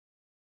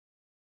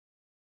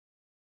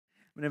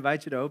I'm going to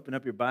invite you to open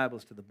up your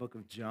Bibles to the book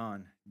of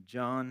John,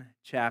 John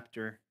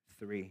chapter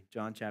 3.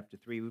 John chapter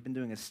 3. We've been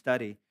doing a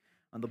study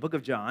on the book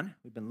of John.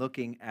 We've been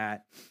looking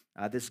at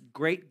this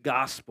great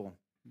gospel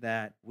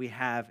that we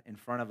have in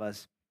front of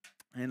us.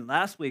 And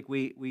last week,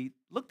 we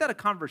looked at a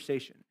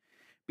conversation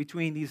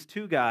between these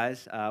two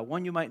guys.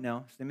 One you might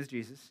know, his name is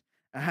Jesus,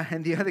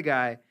 and the other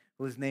guy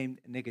was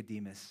named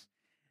Nicodemus.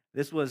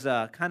 This was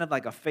kind of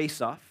like a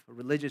face-off, a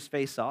religious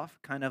face-off,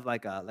 kind of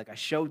like a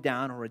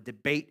showdown or a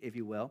debate, if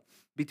you will,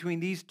 between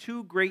these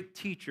two great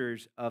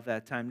teachers of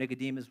that time.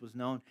 Nicodemus was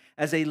known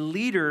as a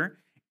leader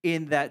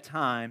in that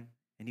time,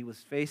 and he was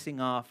facing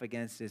off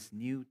against this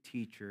new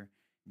teacher,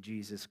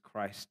 Jesus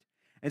Christ.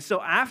 And so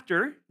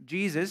after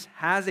Jesus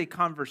has a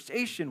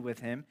conversation with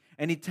him,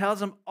 and he tells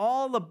him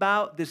all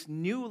about this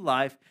new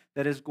life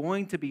that is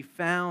going to be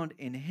found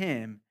in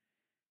him,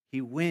 he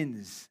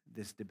wins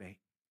this debate.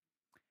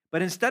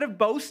 But instead of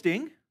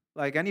boasting,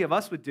 like any of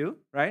us would do,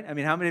 right? I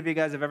mean, how many of you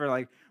guys have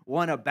ever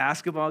won a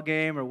basketball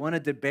game or won a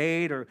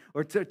debate or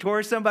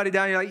tore somebody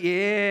down? You're like,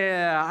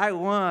 yeah, I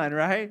won,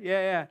 right?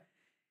 Yeah.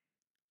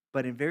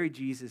 But in very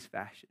Jesus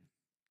fashion,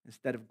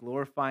 instead of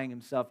glorifying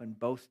himself and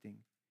boasting,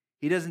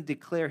 he doesn't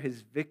declare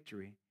his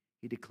victory.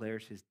 He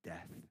declares his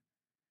death.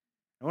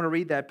 I want to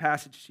read that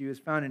passage to you. It's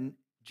found in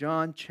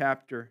John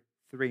chapter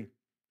 3. I'm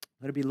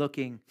going to be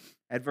looking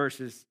at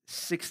verses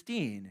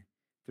 16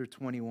 through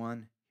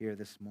 21 here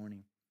this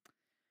morning.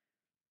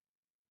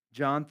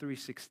 John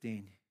 3:16.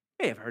 You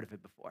may have heard of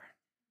it before,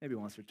 maybe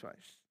once or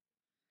twice.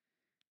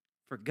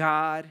 For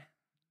God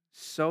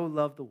so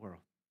loved the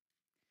world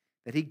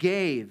that he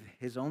gave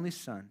his only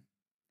Son,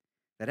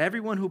 that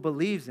everyone who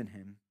believes in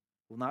him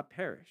will not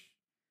perish,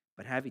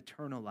 but have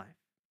eternal life.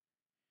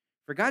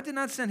 For God did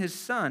not send his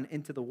Son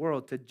into the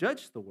world to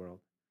judge the world,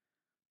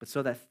 but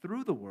so that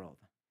through the world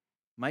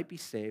might be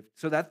saved,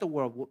 so that the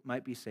world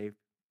might be saved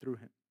through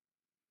him.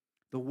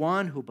 The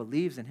one who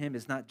believes in him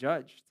is not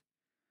judged.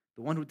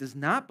 The one who does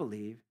not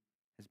believe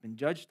has been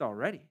judged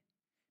already,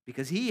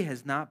 because he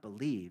has not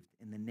believed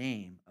in the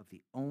name of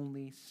the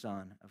only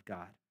Son of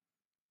God.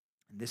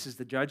 And this is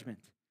the judgment,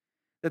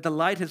 that the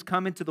light has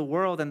come into the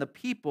world, and the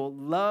people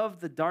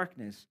love the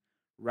darkness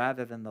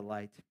rather than the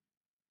light,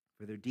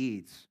 for their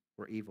deeds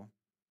were evil.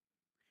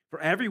 For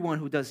everyone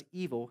who does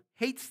evil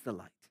hates the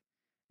light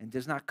and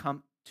does not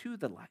come to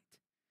the light,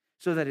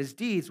 so that his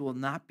deeds will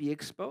not be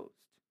exposed.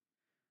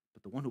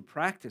 But the one who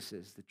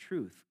practices the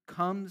truth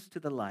comes to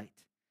the light,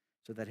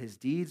 so that his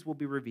deeds will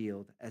be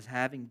revealed as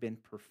having been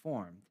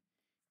performed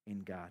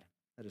in God.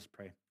 Let us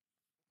pray.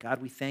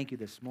 God, we thank you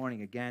this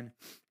morning again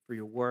for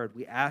your word.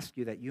 We ask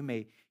you that you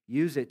may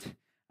use it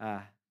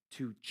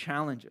to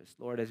challenge us,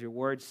 Lord, as your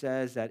word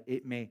says, that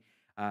it may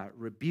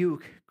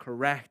rebuke,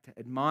 correct,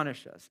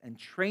 admonish us, and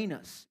train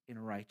us in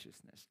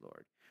righteousness,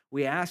 Lord.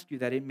 We ask you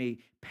that it may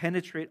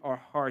penetrate our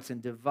hearts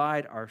and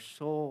divide our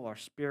soul, our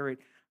spirit,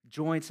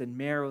 joints and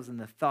marrows, and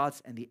the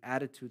thoughts and the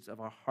attitudes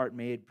of our heart.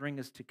 May it bring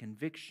us to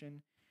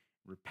conviction,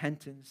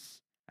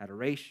 repentance,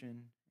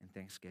 adoration, and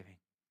thanksgiving.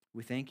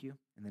 We thank you.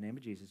 In the name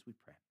of Jesus, we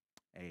pray.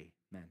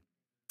 Amen.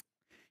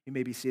 You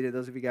may be seated,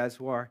 those of you guys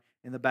who are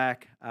in the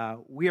back.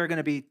 We are going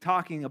to be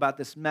talking about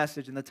this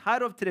message, and the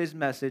title of today's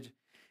message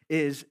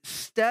is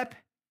Step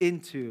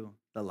into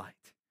the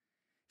Light.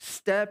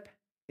 Step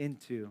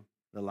into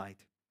the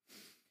light.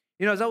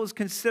 You know, as I was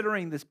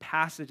considering this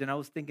passage and I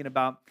was thinking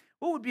about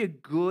what would be a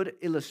good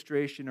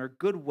illustration or a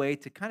good way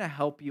to kind of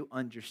help you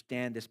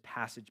understand this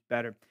passage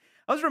better,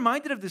 I was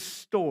reminded of this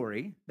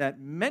story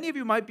that many of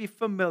you might be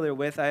familiar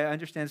with. I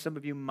understand some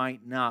of you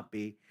might not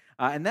be.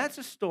 And that's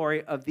a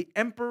story of the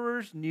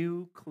emperor's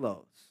new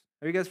clothes.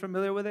 Are you guys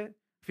familiar with it?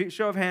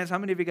 Show of hands, how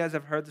many of you guys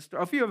have heard the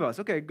story? A few of us.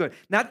 Okay, good.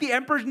 Not the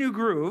emperor's new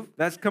groove.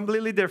 That's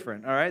completely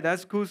different, all right?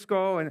 That's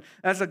Cusco, and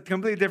that's a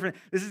completely different.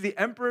 This is the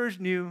emperor's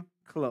new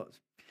clothes.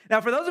 Now,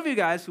 for those of you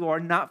guys who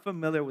are not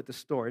familiar with the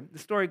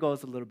story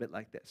goes a little bit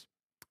like this.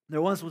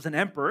 There once was an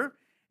emperor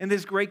in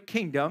this great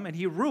kingdom, and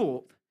he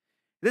ruled.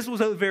 This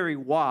was a very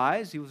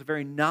wise, he was a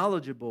very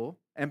knowledgeable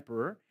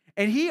emperor,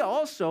 and he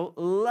also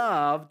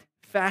loved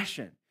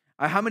fashion.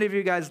 How many of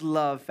you guys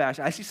love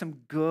fashion? I see some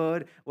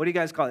good, what do you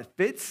guys call it,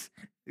 fits?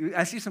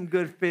 I see some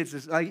good fits.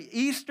 It's like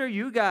Easter,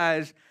 you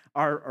guys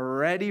are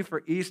ready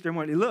for Easter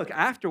morning. Look,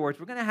 afterwards,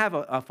 we're going to have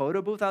a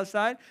photo booth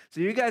outside,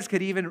 so you guys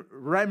could even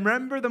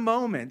remember the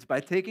moment by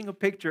taking a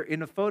picture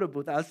in a photo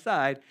booth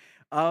outside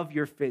of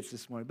your fits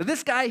this morning. But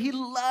this guy, he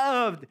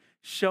loved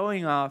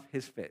showing off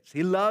his fits.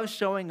 He loved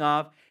showing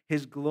off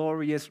his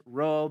glorious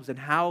robes and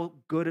how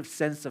good a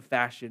sense of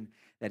fashion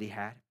that he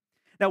had.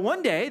 Now,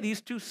 one day,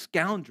 these two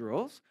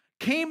scoundrels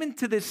came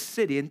into this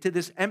city, into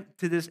this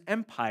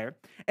empire,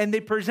 and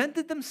they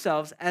presented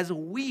themselves as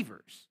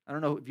weavers. I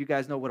don't know if you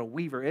guys know what a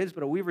weaver is,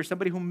 but a weaver is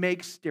somebody who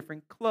makes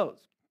different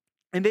clothes.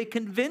 And they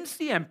convinced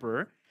the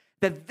emperor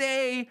that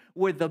they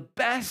were the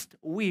best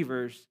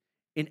weavers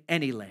in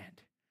any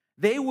land.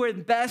 They were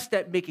best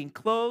at making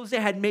clothes. They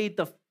had made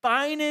the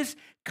finest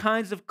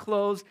kinds of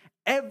clothes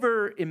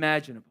ever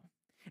imaginable.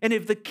 And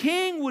if the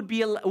king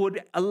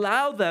would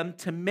allow them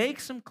to make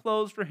some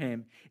clothes for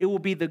him, it will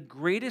be the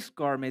greatest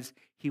garments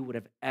he would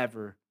have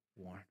ever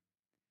worn.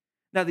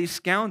 Now, these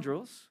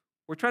scoundrels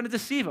were trying to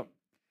deceive him.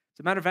 As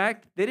a matter of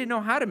fact, they didn't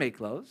know how to make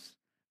clothes.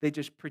 They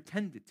just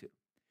pretended to.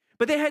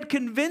 But they had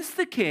convinced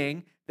the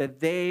king that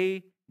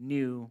they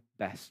knew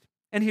best.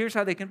 And here's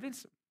how they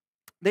convinced him.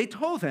 They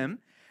told him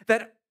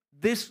that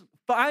this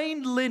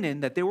fine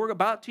linen that they were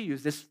about to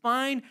use, this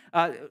fine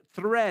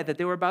thread that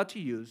they were about to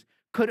use,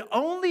 could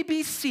only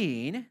be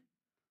seen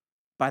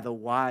by the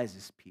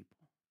wisest people,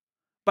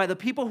 by the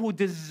people who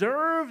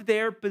deserved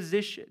their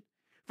position.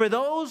 For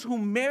those who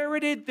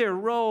merited their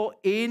role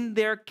in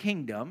their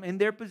kingdom, in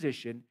their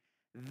position,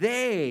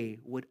 they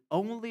would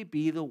only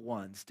be the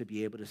ones to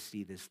be able to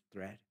see this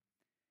thread.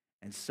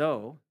 And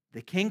so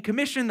the king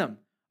commissioned them.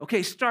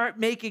 Okay, start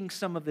making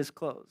some of this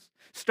clothes.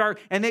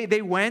 And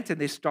they went and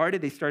they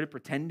started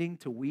pretending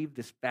to weave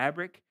this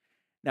fabric.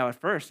 Now,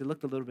 at first, it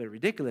looked a little bit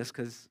ridiculous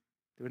because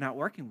they were not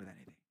working with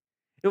anything.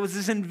 It was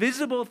this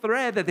invisible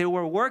thread that they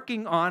were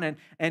working on. And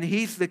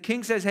the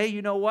king says, hey,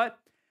 you know what?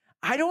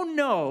 I don't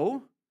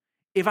know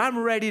if I'm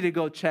ready to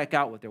go check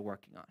out what they're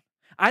working on.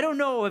 I don't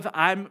know if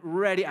I'm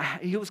ready.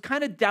 He was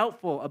kind of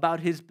doubtful about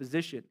his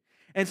position.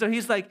 And so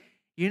he's like,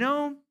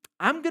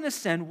 I'm going to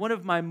send one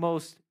of my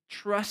most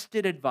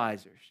trusted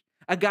advisors,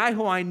 a guy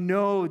who I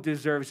know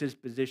deserves his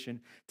position,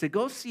 to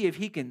go see if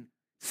he can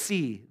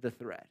see the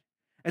thread.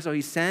 And so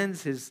he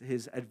sends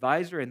his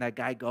advisor, and that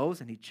guy goes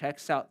and he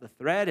checks out the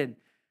thread. And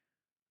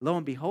lo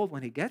and behold,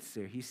 when he gets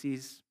there, he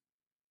sees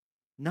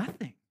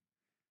nothing.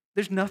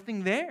 There's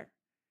nothing there.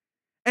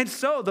 And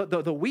so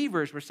the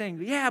weavers were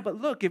saying, yeah, but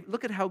look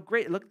at how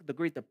great, look at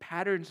the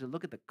patterns, and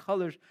look at the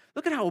colors.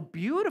 Look at how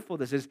beautiful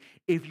this is.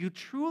 If you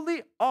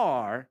truly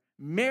are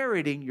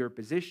meriting your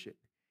position,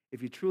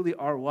 if you truly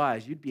are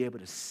wise, you'd be able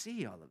to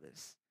see all of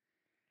this.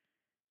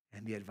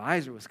 And the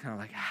advisor was kind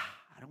of like,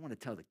 I don't want to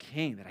tell the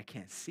king that I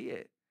can't see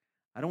it.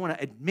 I don't want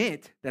to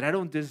admit that I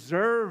don't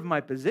deserve my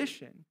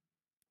position.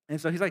 And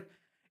so he's like,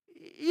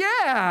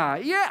 yeah,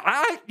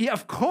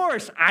 of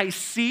course, I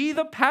see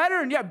the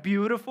pattern. Yeah,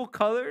 beautiful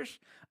colors,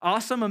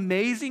 awesome,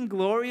 amazing,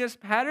 glorious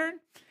pattern.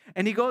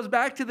 And he goes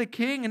back to the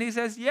king and he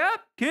says, yeah,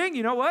 king,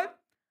 you know what?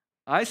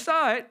 I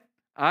saw it.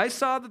 I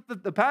saw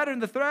the pattern,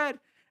 the thread.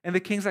 And the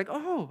king's like,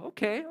 oh,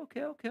 okay.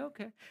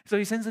 So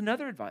he sends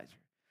another advisor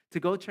to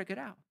go check it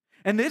out.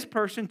 And this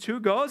person too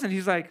goes and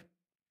he's like,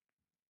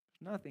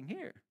 there's nothing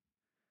here.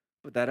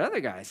 But that other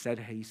guy said,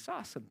 hey, he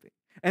saw something.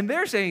 And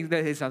they're saying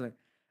that he saw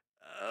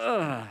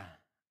something.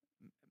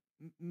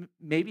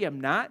 Maybe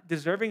I'm not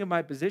deserving of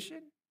my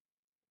position.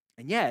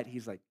 And yet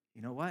he's like,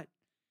 you know what?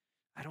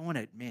 I don't want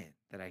to admit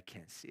that I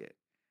can't see it.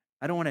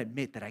 I don't want to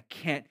admit that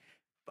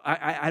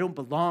I don't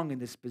belong in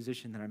this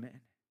position that I'm in.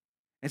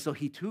 And so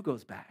he too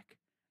goes back.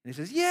 And he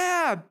says,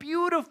 yeah,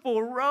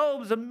 beautiful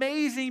robes,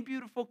 amazing,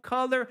 beautiful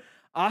color,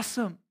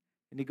 awesome.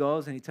 And he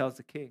goes and he tells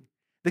the king.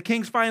 The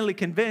king's finally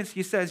convinced.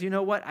 He says, you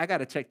know what? I got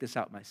to check this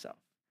out myself.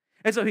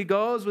 And so he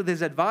goes with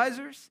his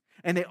advisors,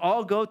 and they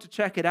all go to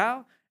check it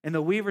out. And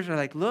the weavers are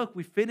like, look,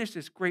 we finished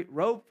this great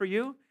robe for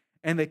you.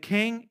 And the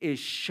king is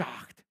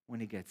shocked when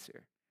he gets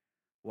here.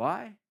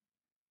 Why?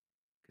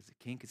 Because the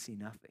king could see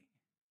nothing.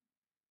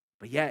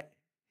 But yet,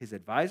 his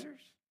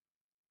advisors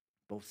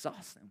both saw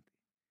something.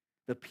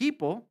 The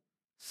people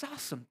saw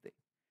something.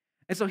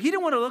 And so he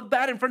didn't want to look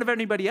bad in front of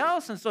anybody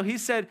else. And so he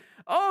said,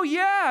 oh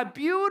yeah,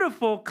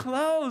 beautiful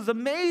clothes,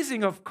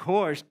 amazing, of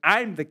course.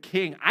 I'm the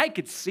king. I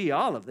could see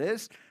all of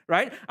this,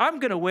 right? I'm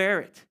going to wear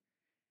it.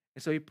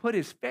 And so he put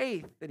his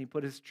faith and he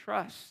put his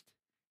trust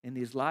in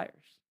these liars.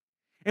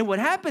 And what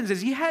happens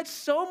is he had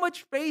so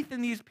much faith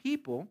in these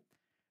people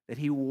that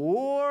he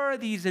wore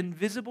these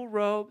invisible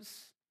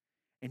robes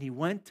and he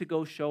went to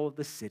go show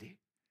the city.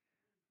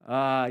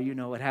 You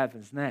know what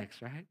happens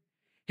next, right?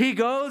 He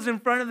goes in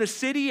front of the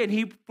city and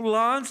he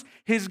flaunts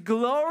his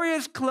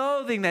glorious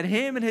clothing that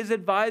him and his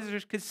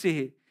advisors could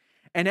see.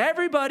 And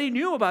everybody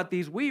knew about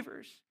these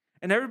weavers.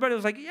 And everybody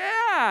was like,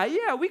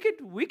 yeah,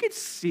 we could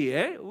see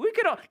it.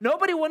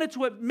 Nobody wanted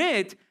to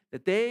admit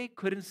that they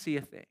couldn't see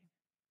a thing.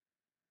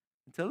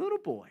 Until a little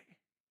boy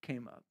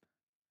came up.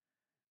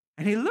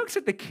 And he looks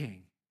at the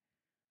king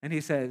and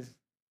he says,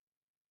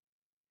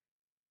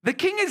 the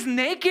king is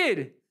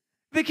naked.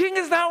 The king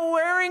is not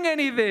wearing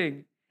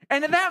anything.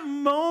 And at that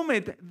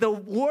moment, the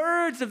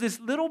words of this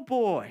little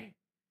boy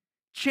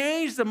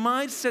changed the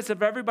mindsets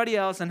of everybody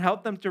else and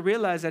helped them to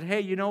realize that,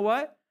 hey, you know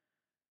what?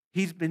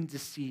 He's been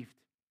deceived.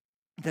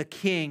 The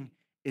king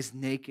is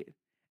naked.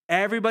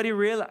 Everybody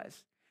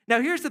realized. Now,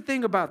 here's the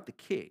thing about the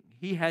king.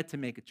 He had to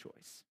make a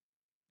choice.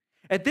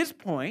 At this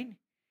point,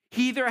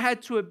 he either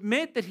had to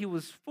admit that he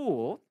was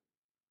fooled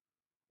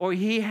or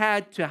he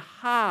had to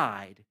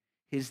hide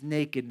his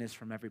nakedness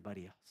from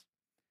everybody else.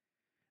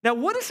 Now,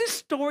 what does this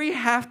story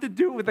have to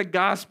do with the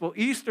gospel,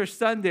 Easter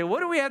Sunday? What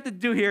do we have to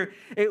do here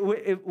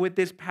with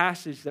this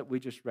passage that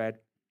we just read?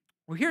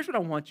 Well, here's what I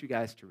want you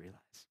guys to realize.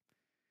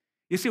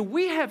 You see,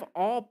 we have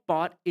all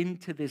bought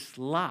into this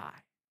lie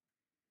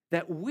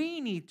that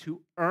we need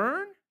to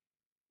earn,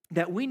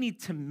 that we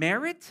need to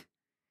merit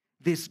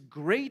this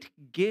great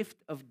gift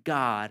of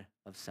God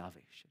of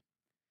salvation.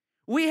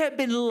 We have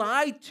been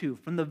lied to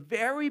from the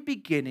very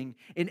beginning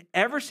and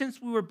ever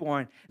since we were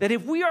born that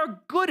if we are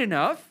good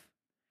enough,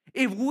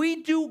 if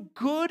we do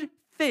good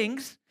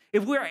things,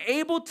 if we're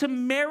able to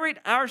merit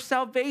our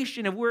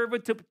salvation, if we're able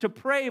to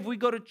pray, if we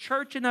go to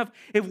church enough,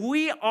 if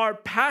we are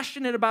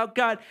passionate about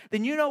God,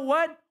 then you know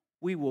what?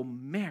 We will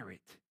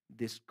merit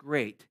this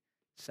great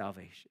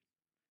salvation.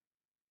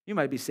 You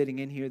might be sitting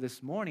in here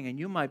this morning and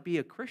you might be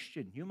a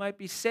Christian. You might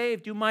be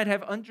saved. You might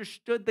have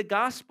understood the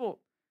gospel.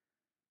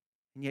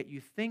 And yet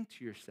you think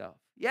to yourself,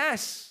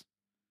 yes,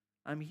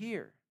 I'm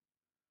here.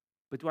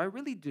 But do I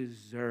really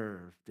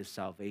deserve the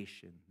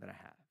salvation that I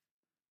have?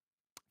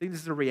 I think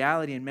this is a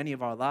reality in many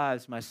of our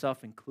lives,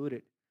 myself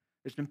included.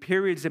 There's been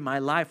periods in my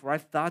life where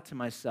I've thought to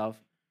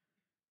myself,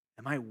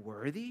 am I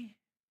worthy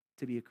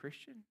to be a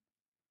Christian?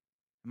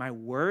 Am I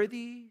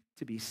worthy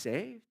to be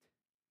saved?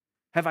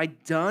 Have I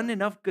done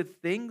enough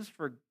good things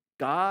for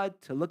God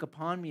to look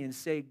upon me and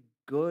say,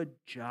 good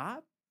job?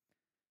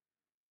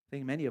 I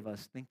think many of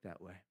us think that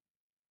way.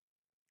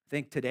 I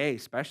think today,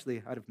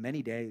 especially out of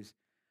many days,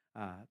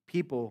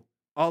 people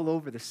all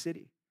over the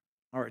city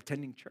are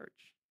attending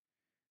church.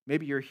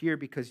 Maybe you're here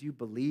because you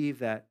believe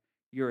that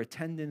your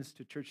attendance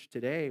to church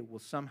today will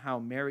somehow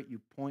merit you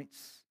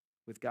points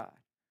with God.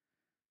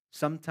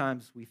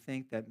 Sometimes we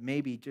think that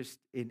maybe just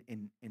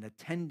in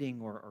attending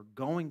or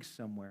going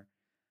somewhere,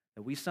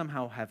 that we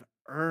somehow have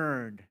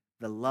earned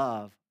the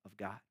love of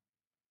God.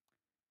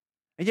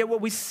 And yet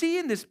what we see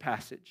in this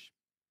passage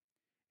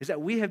is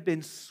that we have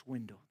been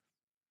swindled.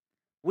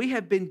 We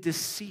have been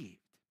deceived.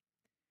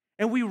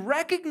 And we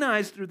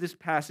recognize through this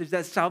passage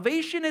that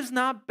salvation is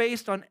not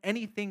based on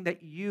anything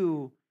that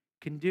you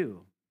can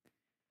do.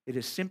 It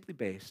is simply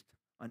based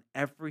on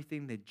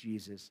everything that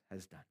Jesus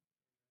has done.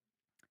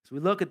 So we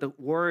look at the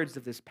words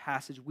of this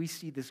passage, we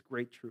see this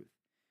great truth.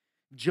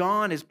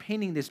 John is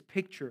painting this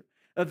picture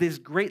of this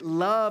great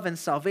love and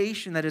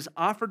salvation that is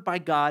offered by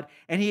God,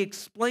 and he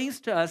explains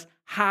to us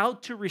how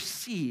to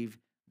receive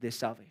this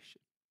salvation.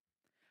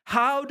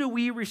 How do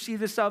we receive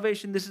this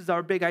salvation? This is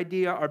our big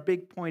idea, our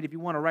big point. If you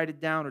want to write it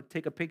down or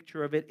take a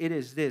picture of it, it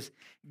is this.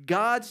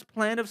 God's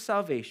plan of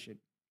salvation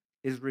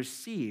is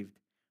received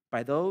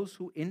by those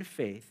who in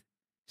faith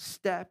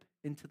step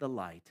into the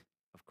light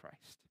of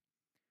Christ.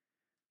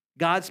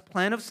 God's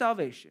plan of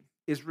salvation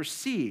is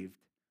received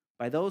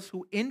by those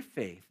who in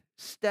faith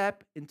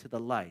step into the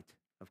light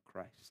of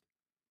Christ.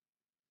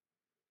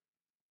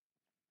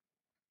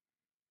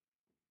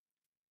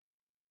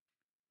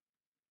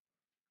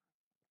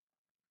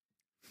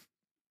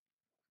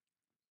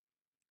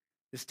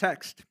 This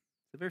text is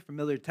a very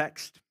familiar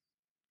text.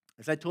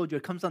 As I told you,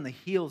 it comes on the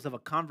heels of a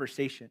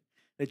conversation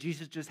that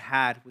Jesus just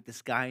had with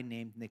this guy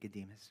named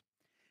Nicodemus.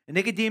 And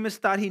Nicodemus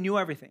thought he knew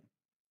everything.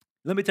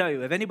 Let me tell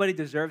you, if anybody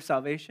deserves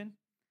salvation,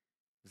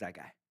 it was that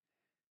guy,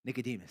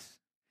 Nicodemus.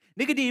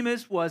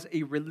 Nicodemus was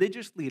a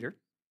religious leader.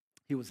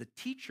 He was a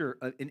teacher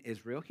in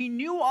Israel. He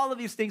knew all of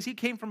these things. He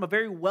came from a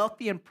very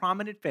wealthy and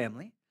prominent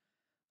family.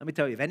 Let me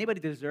tell you, if anybody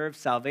deserves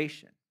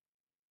salvation,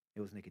 it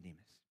was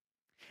Nicodemus.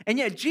 And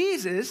yet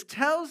Jesus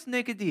tells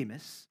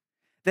Nicodemus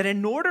that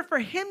in order for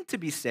him to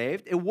be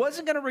saved, it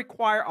wasn't going to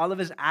require all of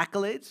his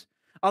accolades,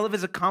 all of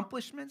his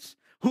accomplishments,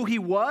 who he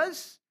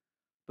was,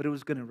 but it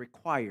was going to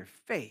require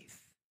faith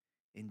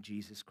in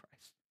Jesus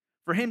Christ,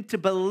 for him to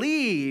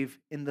believe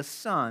in the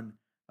Son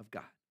of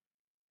God.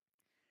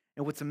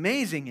 And what's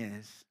amazing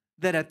is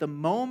that at the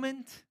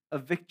moment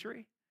of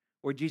victory,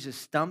 where Jesus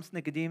stumps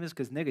Nicodemus,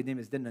 because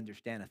Nicodemus didn't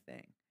understand a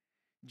thing,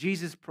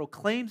 Jesus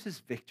proclaims his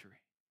victory,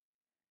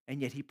 and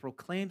yet he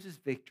proclaims his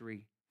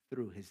victory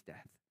through his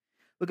death.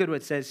 Look at what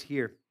it says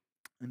here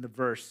in the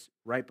verse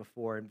right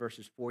before, in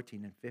verses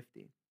 14 and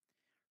 15.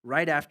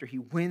 Right after he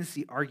wins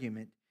the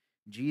argument,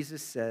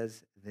 Jesus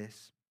says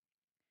this,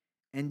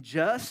 "And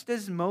just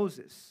as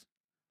Moses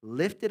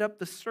lifted up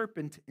the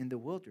serpent in the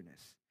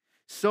wilderness,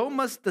 so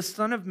must the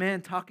Son of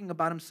Man," talking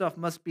about himself,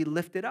 "must be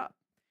lifted up."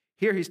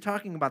 Here he's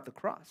talking about the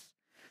cross,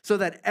 "so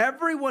that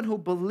everyone who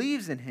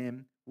believes in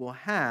him will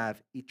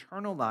have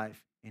eternal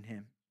life in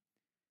him."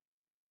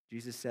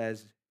 Jesus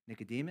says,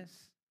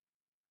 Nicodemus,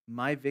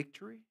 my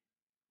victory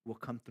will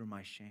come through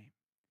my shame.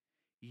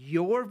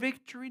 Your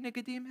victory,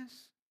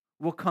 Nicodemus,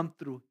 will come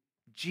through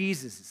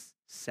Jesus'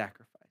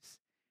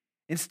 sacrifice.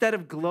 Instead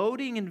of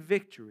gloating in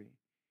victory,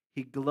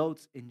 he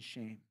gloats in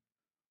shame.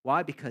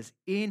 Why? Because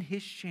in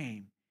his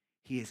shame,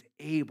 he is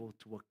able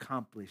to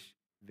accomplish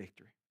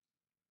victory.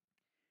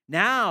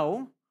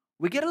 Now,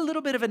 we get a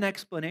little bit of an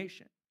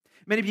explanation.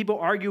 Many people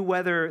argue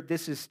whether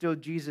this is still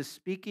Jesus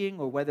speaking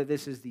or whether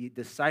this is the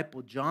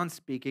disciple John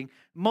speaking.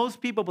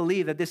 Most people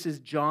believe that this is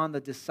John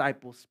the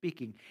disciple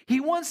speaking. He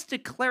wants to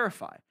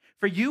clarify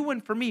for you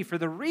and for me, for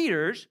the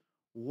readers,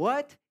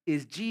 what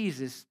is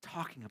Jesus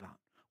talking about?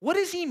 What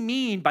does he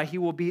mean by he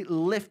will be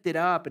lifted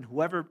up and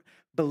whoever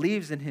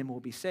believes in him will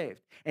be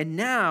saved? And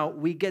now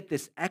we get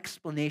this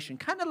explanation,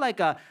 kind of like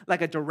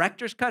a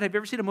director's cut. Have you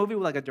ever seen a movie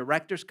with like a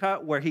director's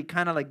cut where he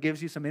kind of like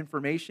gives you some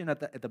information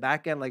at the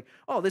back end, like,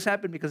 oh, this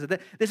happened because of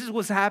that. This is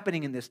what's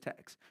happening in this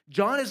text.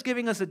 John is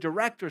giving us a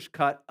director's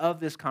cut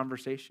of this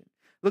conversation.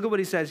 Look at what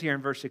he says here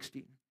in verse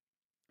 16.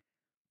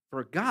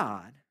 For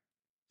God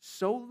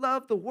so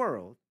loved the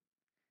world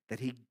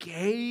that he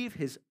gave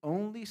his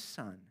only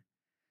Son,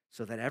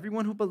 so that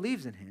everyone who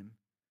believes in him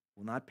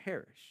will not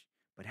perish,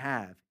 but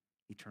have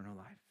eternal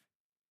life.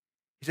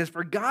 He says,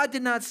 for God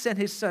did not send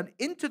his Son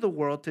into the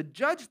world to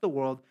judge the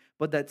world,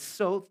 but that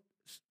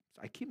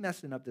I keep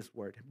messing up this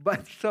word,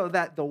 but so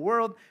that the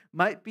world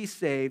might be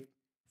saved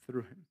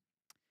through him.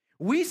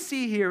 We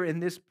see here in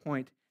this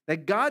point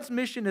that God's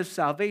mission of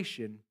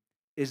salvation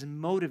is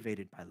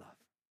motivated by love.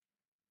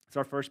 That's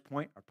our first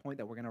point, our point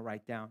that we're going to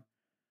write down.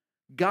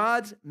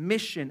 God's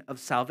mission of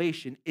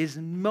salvation is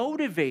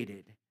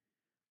motivated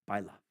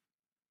by love.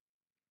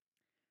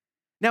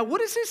 Now,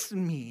 what does this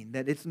mean,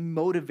 that it's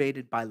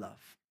motivated by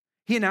love?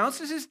 He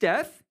announces his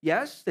death,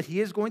 yes, that he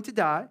is going to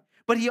die,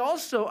 but he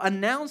also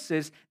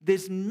announces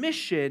this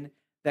mission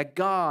that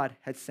God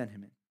had sent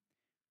him in.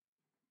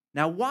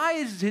 Now, why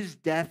is his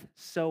death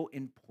so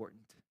important?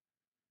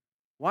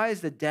 Why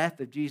is the death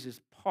of Jesus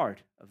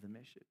part of the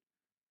mission?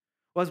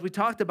 Well, as we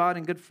talked about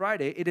in Good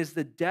Friday, it is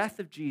the death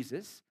of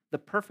Jesus, the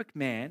perfect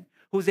man,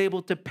 who is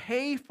able to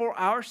pay for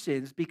our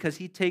sins because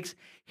he takes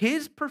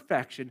his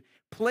perfection,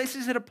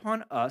 places it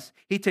upon us.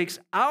 He takes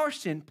our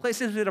sin,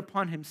 places it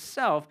upon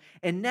himself,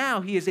 and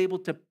now he is able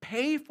to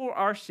pay for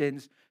our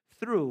sins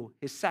through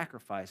his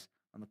sacrifice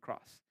on the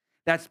cross.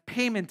 That's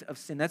payment of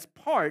sin. That's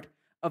part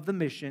of the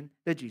mission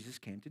that Jesus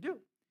came to do.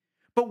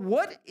 But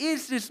what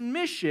is this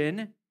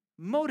mission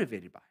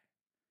motivated by?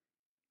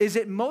 Is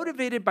it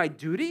motivated by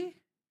duty?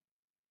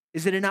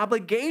 Is it an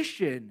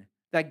obligation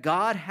that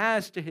God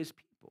has to his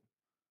people?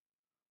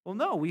 Well,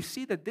 no, we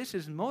see that this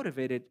is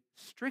motivated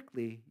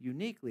strictly,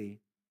 uniquely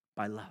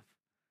by love.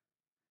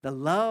 The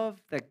love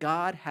that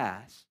God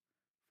has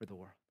for the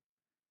world.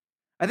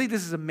 I think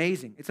this is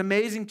amazing. It's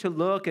amazing to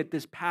look at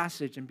this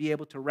passage and be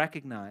able to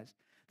recognize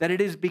that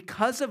it is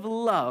because of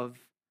love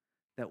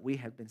that we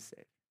have been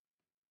saved.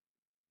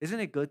 Isn't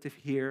it good to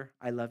hear,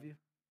 I love you?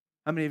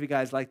 How many of you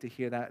guys like to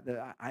hear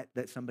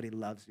that somebody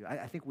loves you?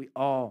 I think we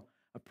all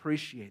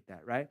appreciate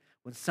that, right?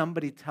 When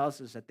somebody tells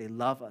us that they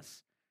love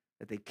us,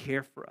 that they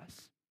care for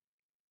us,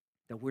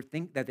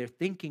 that they're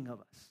thinking of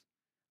us.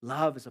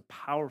 Love is a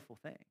powerful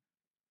thing.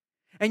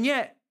 And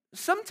yet,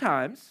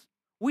 sometimes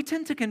we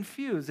tend to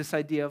confuse this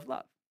idea of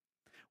love.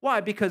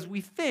 Why? Because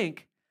we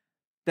think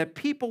that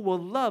people will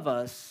love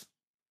us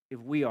if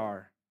we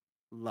are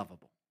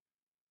lovable,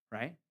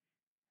 right?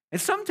 And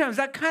sometimes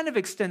that kind of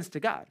extends to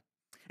God.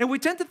 And we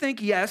tend to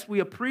think, yes, we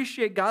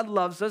appreciate God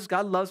loves us.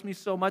 God loves me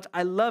so much.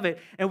 I love it.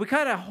 And we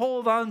kind of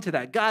hold on to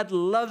that. God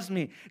loves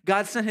me.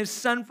 God sent his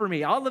Son for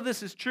me. All of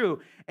this is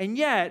true. And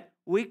yet,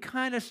 we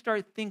kind of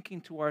start thinking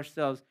to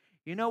ourselves,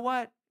 you know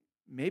what?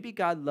 Maybe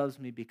God loves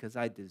me because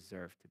I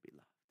deserve to be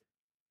loved.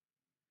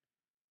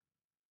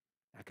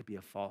 That could be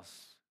a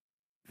false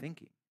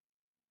thinking.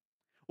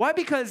 Why?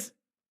 Because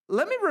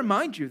let me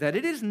remind you that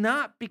it is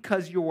not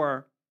because you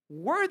are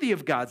worthy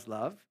of God's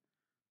love,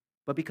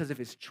 but because of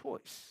his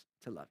choice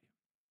to love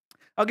you.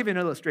 I'll give you an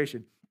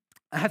illustration.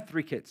 I have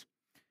 3 kids.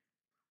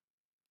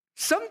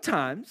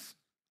 Sometimes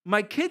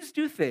my kids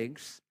do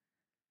things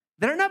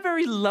that are not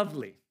very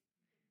lovely.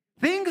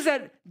 Things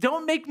that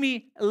don't make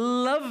me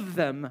love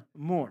them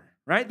more,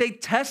 right? They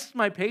test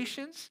my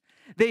patience.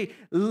 They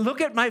look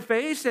at my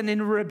face and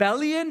in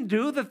rebellion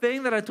do the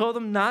thing that I told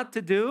them not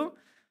to do.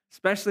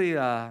 Especially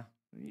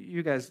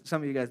you guys,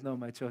 some of you guys know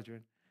my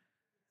children.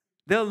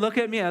 They'll look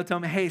at me and I'll tell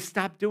them, hey,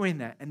 stop doing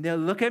that. And they'll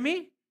look at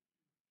me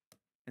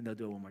and they'll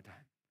do it one more time,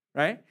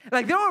 right?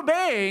 Like they're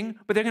obeying,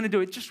 but they're going to do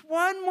it just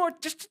one more,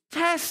 just to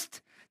test,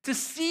 to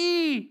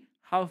see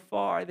how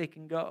far they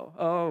can go.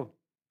 Oh,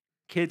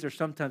 kids are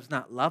sometimes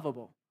not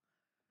lovable,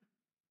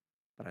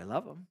 but I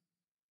love them.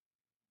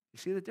 You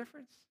see the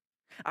difference?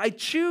 I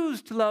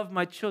choose to love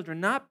my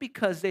children not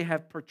because they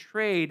have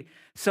portrayed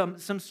some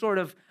sort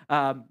of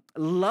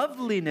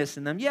loveliness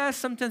in them. Yes,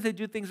 sometimes they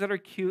do things that are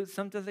cute.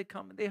 Sometimes they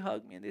come and they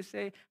hug me and they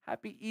say,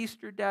 Happy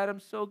Easter, Dad.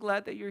 I'm so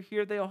glad that you're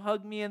here. They'll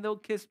hug me and they'll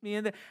kiss me.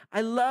 And I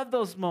love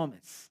those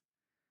moments.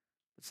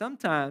 But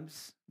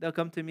sometimes they'll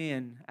come to me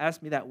and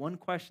ask me that one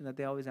question that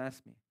they always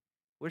ask me.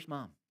 Where's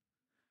Mom?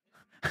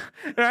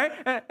 Right?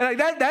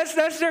 Like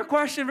that's their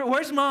question.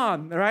 Where's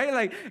Mom? Right?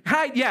 Like,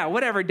 hi, yeah,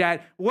 whatever,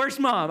 Dad. Where's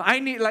Mom? I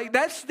need, like,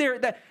 that's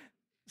that.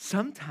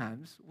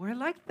 Sometimes we're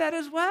like that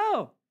as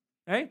well,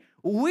 right?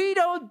 We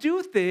don't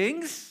do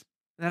things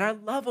that are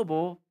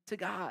lovable to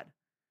God.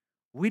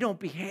 We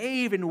don't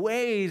behave in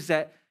ways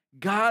that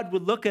God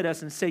would look at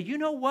us and say, you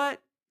know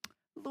what?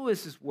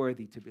 Lewis is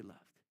worthy to be loved.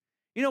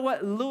 You know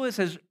what? Lewis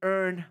has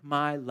earned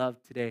my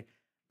love today.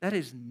 That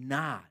is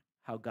not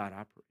how God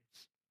operates.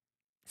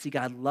 See,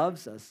 God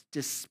loves us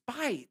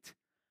despite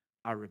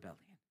our rebellion,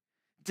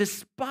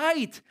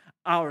 despite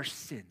our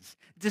sins,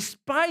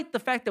 despite the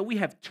fact that we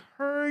have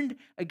turned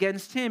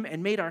against him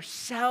and made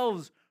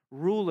ourselves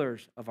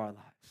rulers of our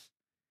lives.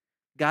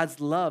 God's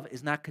love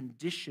is not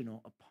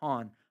conditional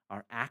upon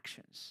our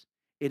actions.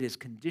 It is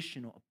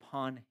conditional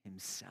upon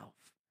himself.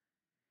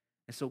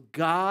 And so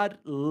God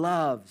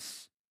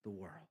loves the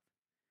world.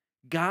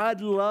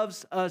 God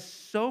loves us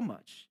so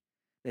much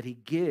that he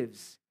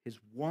gives his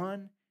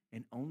one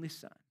and only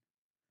Son,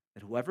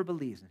 that whoever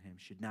believes in him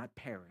should not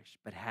perish,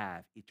 but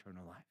have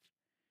eternal life.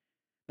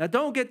 Now,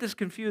 don't get this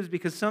confused,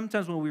 because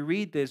sometimes when we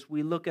read this,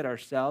 we look at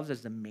ourselves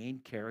as the main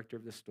character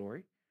of the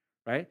story,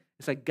 right?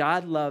 It's like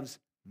God loves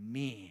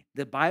me.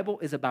 The Bible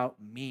is about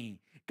me.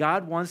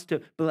 God wants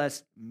to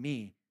bless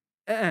me.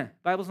 The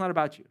Bible's not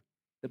about you.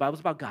 The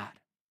Bible's about God.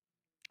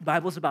 The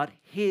Bible's about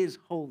his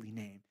holy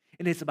name,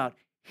 and it's about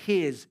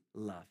his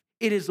love.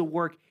 It is the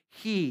work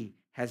he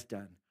has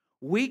done.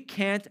 We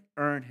can't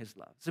earn his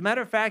love. As a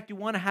matter of fact, you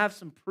want to have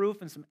some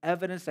proof and some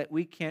evidence that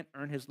we can't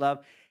earn his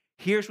love.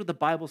 Here's what the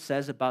Bible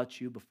says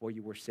about you before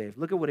you were saved.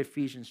 Look at what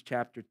Ephesians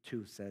chapter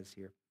 2 says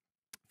here.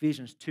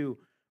 Ephesians 2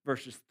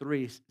 verses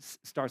 3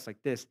 starts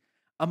like this.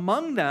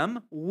 Among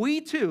them,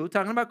 we too,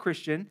 talking about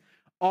Christian,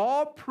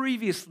 all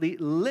previously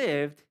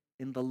lived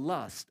in the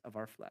lust of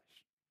our flesh,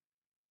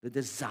 the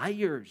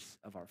desires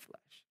of our flesh,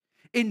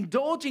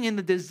 indulging in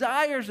the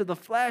desires of the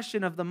flesh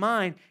and of the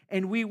mind.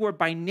 And we were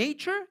by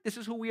nature, this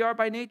is who we are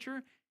by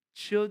nature,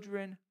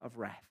 children of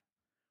wrath.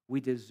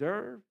 We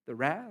deserve the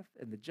wrath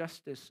and the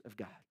justice of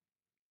God,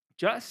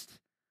 just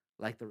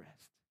like the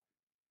rest.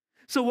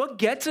 So what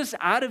gets us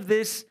out of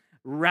this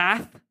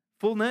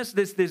wrathfulness,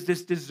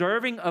 this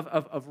deserving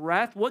of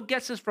wrath, what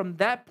gets us from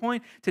that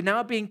point to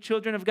now being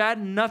children of God?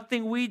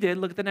 Nothing we did.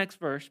 Look at the next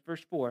verse,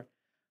 verse 4.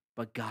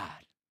 But God,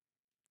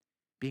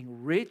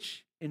 being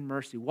rich in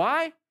mercy.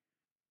 Why?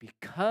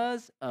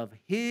 Because of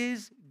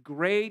his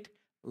great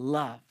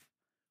love,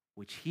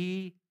 which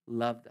he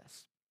loved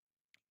us.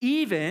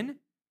 Even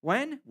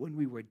when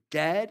we were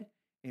dead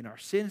in our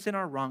sins and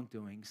our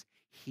wrongdoings,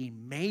 he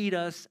made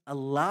us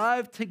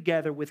alive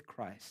together with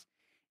Christ.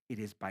 It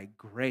is by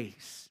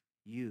grace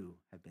you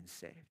have been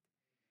saved.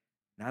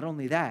 Not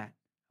only that,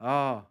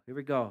 oh, here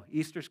we go.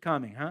 Easter's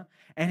coming, huh?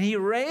 And he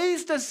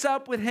raised us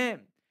up with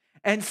him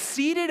and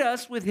seated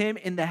us with him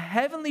in the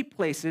heavenly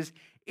places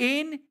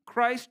in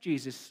Christ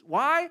Jesus.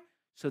 Why?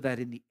 So that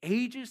in the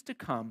ages to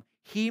come,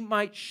 he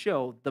might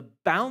show the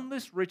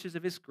boundless riches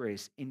of his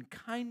grace in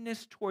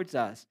kindness towards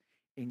us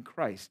in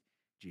Christ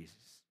Jesus.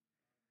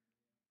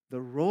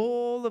 The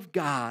role of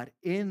God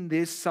in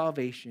this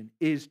salvation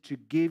is to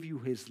give you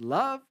his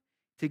love,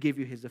 to give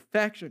you his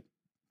affection,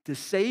 to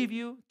save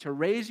you, to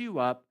raise you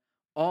up,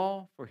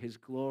 all for his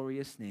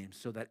glorious name,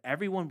 so that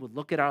everyone would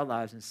look at our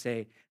lives and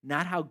say,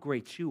 not how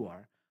great you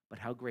are, but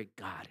how great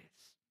God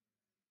is.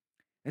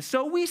 And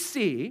so we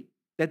see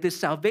that this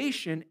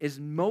salvation is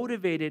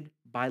motivated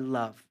by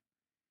love.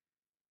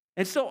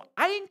 And so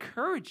I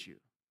encourage you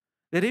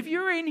that if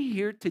you're in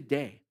here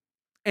today,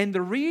 and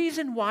the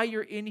reason why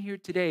you're in here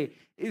today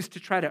is to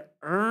try to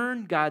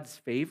earn God's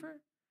favor,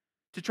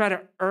 to try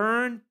to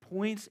earn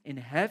points in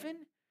heaven,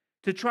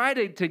 to try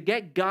to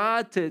get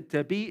God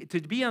to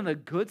be on the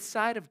good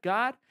side of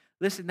God,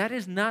 listen, that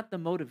is not the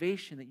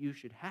motivation that you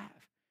should have.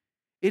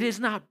 It is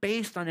not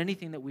based on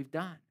anything that we've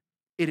done.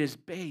 It is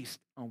based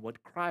on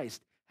what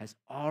Christ has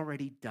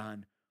already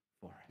done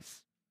for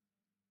us.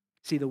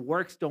 See, the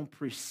works don't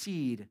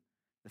precede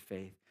the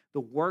faith. The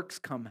works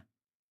come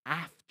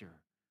after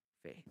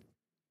faith.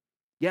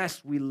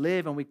 Yes, we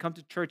live and we come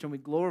to church and we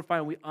glorify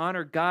and we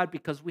honor God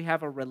because we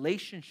have a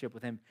relationship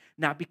with him,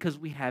 not because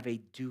we have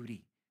a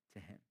duty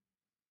to him.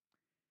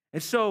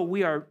 And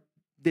so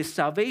this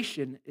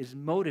salvation is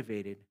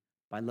motivated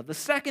by love. The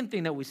second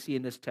thing that we see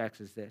in this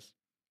text is this.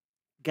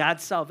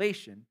 God's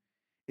salvation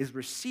is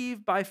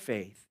received by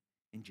faith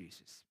in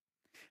Jesus.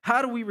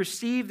 How do we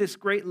receive this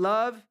great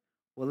love?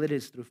 Well, it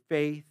is through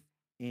faith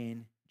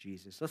in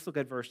Jesus. Let's look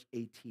at verse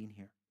 18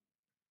 here.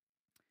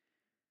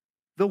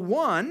 The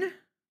one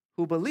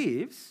who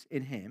believes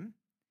in him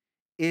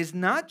is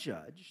not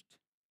judged.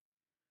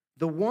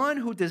 The one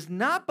who does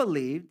not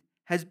believe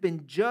has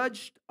been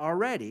judged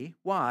already.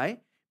 Why?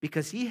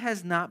 Because he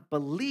has not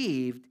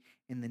believed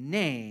in the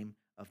name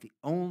of the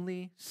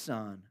only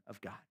Son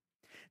of God.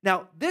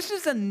 Now, this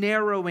is a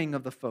narrowing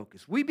of the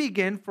focus. We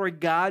begin, for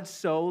God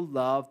so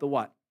loved the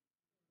what?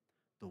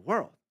 The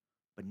world.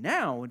 But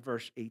now in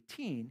verse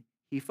 18,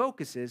 he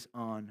focuses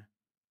on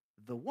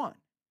the one.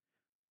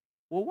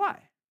 Well,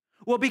 why?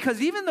 Well,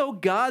 because even though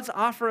God's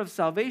offer of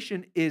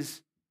salvation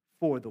is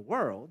for the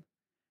world,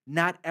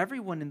 not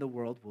everyone in the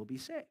world will be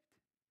saved.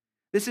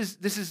 This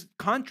is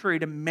contrary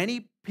to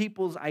many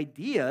people's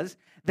ideas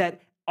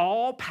that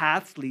all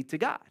paths lead to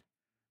God.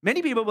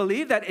 Many people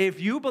believe that if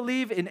you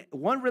believe in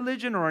one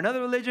religion or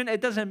another religion,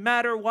 it doesn't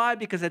matter. Why?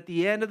 Because at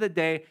the end of the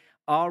day,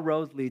 all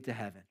roads lead to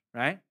heaven,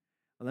 right?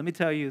 Well, let me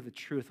tell you the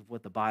truth of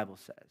what the Bible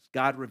says.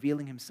 God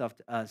revealing himself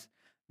to us,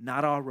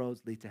 not all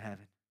roads lead to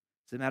heaven.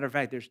 As a matter of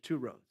fact, there's two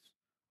roads.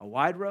 A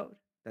wide road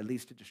that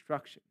leads to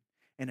destruction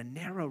and a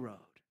narrow road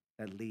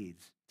that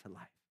leads to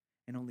life.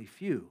 And only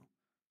few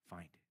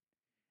find it.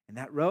 And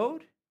that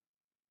road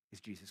is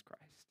Jesus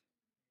Christ.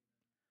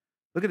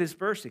 Look at this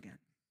verse again.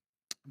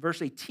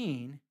 Verse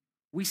 18,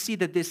 we see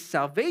that this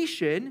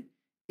salvation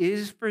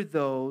is for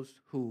those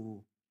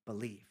who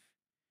believe.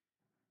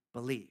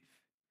 Believe.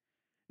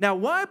 Now,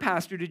 why,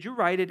 Pastor, did you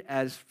write it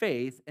as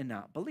faith and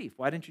not belief?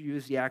 Why didn't you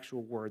use the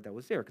actual word that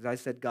was there? Because I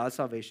said God's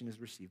salvation is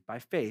received by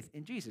faith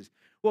in Jesus.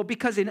 Well,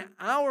 because in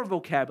our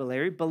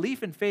vocabulary,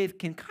 belief and faith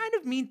can kind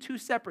of mean two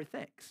separate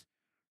things,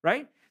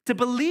 right? To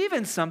believe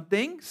in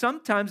something,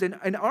 sometimes in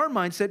our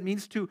mindset,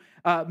 means to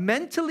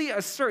mentally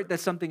assert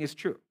that something is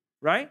true,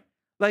 right?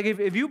 Like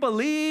if you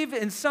believe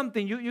in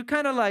something, you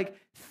kind of like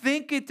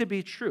think it to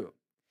be true.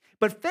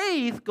 But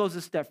faith goes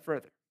a step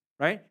further,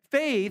 right?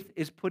 Faith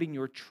is putting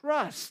your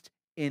trust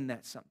in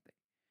that something.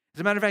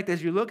 As a matter of fact,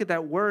 as you look at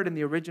that word in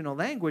the original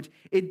language,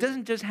 it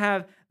doesn't just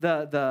have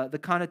the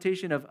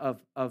connotation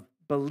of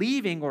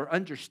believing or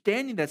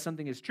understanding that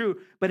something is true,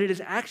 but it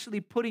is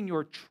actually putting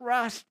your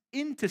trust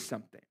into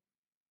something.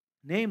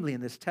 Namely, in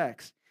this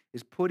text,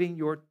 is putting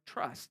your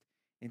trust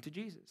into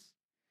Jesus.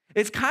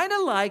 It's kind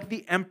of like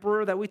the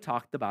emperor that we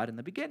talked about in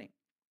the beginning,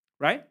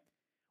 right?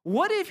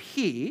 What if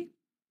he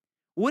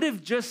would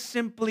have just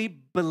simply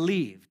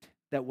believed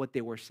that what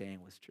they were saying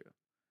was true?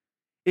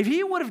 If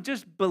he would have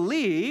just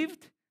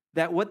believed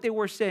that what they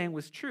were saying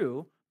was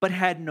true, but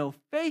had no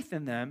faith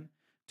in them,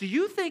 do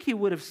you think he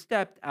would have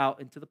stepped out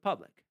into the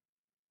public?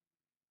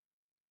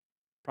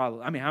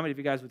 Probably. I mean, how many of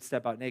you guys would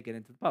step out naked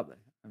into the public?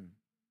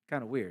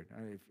 Kind of weird.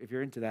 I mean, if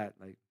you're into that,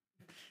 like,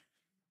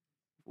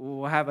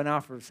 we'll have an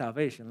offer of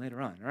salvation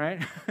later on,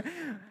 right?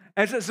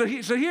 And so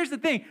here's the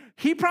thing.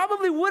 He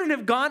probably wouldn't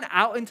have gone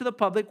out into the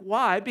public.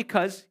 Why?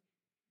 Because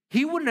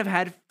he wouldn't have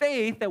had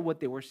faith that what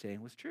they were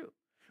saying was true.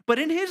 But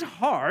in his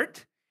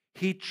heart,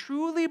 he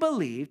truly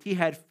believed, he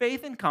had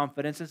faith and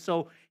confidence, and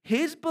so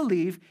his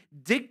belief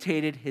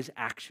dictated his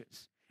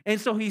actions.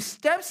 And so he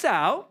steps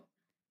out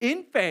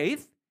in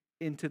faith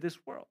into this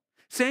world.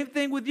 Same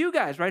thing with you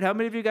guys, right? How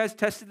many of you guys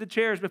tested the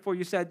chairs before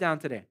you sat down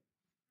today?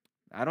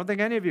 I don't think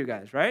any of you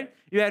guys, right?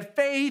 You had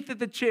faith that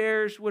the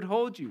chairs would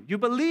hold you. You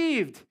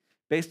believed,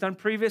 based on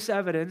previous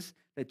evidence,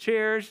 that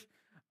chairs,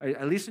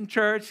 at least in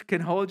church,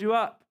 can hold you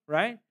up,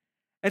 right?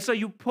 And so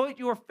you put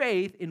your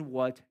faith in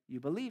what you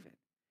believe in.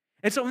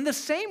 And so in the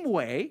same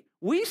way,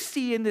 we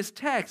see in this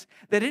text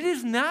that it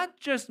is not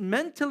just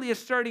mentally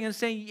asserting and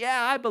saying,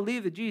 yeah, I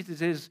believe that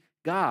Jesus is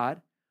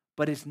God,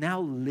 but it's now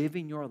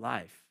living your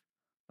life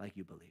like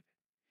you believe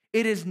it.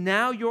 It is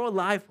now your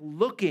life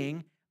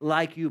looking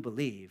like you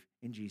believe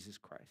in Jesus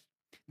Christ.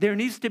 There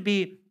needs to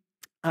be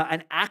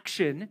an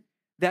action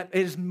that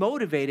is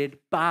motivated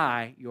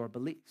by your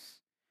beliefs.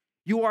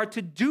 You are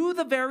to do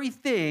the very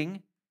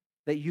thing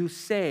that you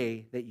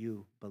say that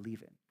you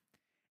believe in.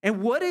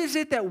 And what is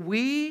it that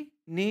we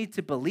need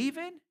to believe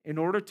in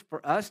order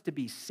for us to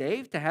be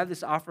saved, to have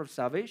this offer of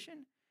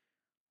salvation?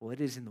 Well,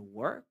 it is in the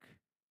work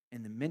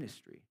and the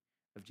ministry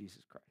of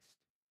Jesus Christ.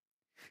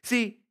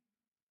 See,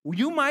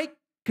 you might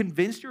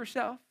convince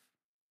yourself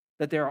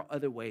that there are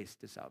other ways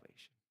to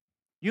salvation.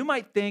 You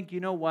might think, you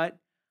know what?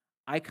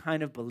 I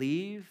kind of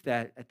believe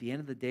that at the end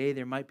of the day,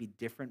 there might be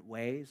different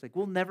ways. Like,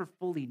 we'll never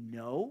fully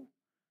know.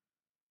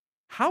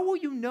 How will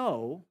you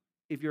know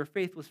if your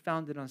faith was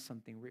founded on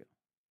something real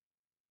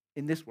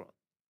in this world?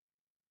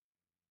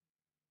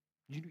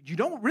 You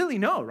don't really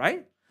know,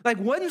 right? Like,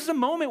 when's the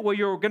moment where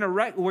you're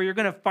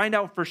gonna find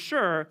out for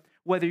sure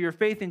whether your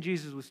faith in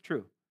Jesus was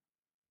true?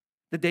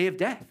 The day of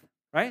death,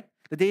 right?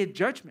 The day of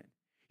judgment.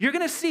 You're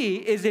gonna see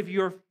is if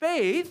your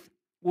faith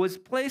was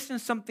placed in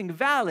something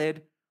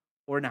valid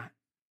or not.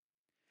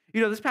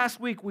 You know, this past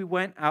week we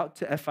went out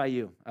to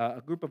FIU.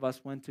 A group of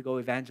us went to go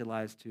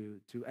evangelize to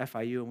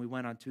FIU, and we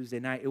went on Tuesday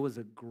night. It was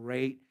a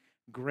great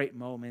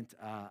moment.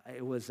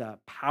 It was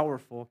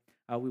powerful.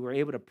 We were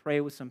able to pray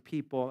with some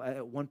people.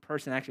 One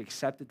person actually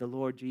accepted the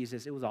Lord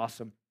Jesus. It was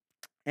awesome.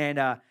 And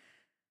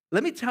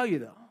let me tell you,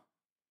 though,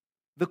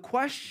 the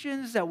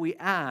questions that we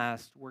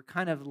asked were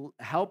kind of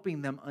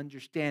helping them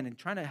understand and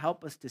trying to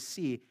help us to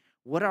see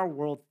what our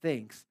world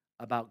thinks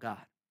about God.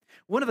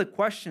 One of the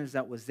questions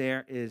that was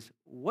there is,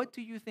 what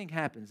do you think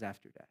happens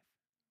after death?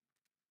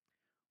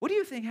 What do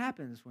you think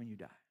happens when you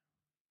die?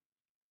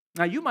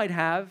 Now, you might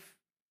have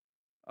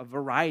a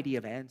variety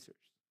of answers.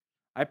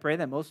 I pray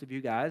that most of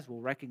you guys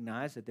will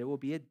recognize that there will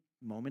be a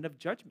moment of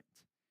judgment.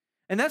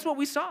 And that's what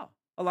we saw.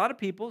 A lot of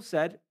people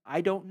said,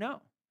 I don't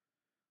know.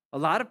 A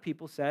lot of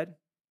people said,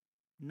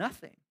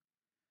 nothing.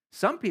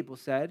 Some people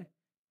said,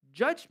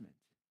 judgment.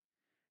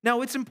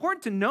 Now, it's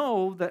important to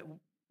know that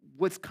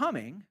what's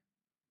coming,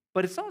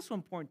 but it's also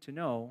important to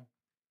know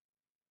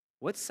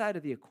what side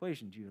of the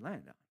equation do you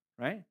land on,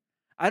 right?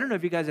 I don't know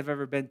if you guys have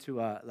ever been to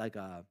like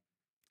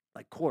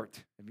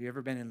court. Have you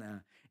ever been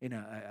in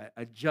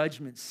a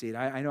judgment seat?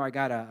 I know I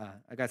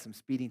got some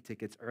speeding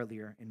tickets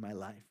earlier in my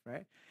life,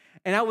 right?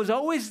 And I was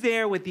always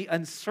there with the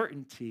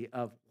uncertainty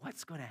of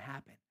what's going to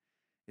happen.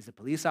 Is the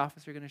police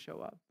officer going to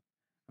show up?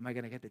 Am I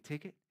going to get the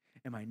ticket?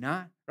 Am I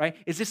not? Right?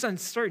 It's this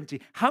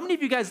uncertainty. How many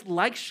of you guys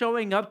like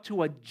showing up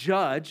to a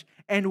judge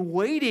and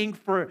waiting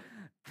for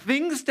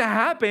things to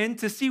happen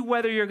to see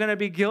whether you're going to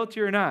be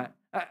guilty or not?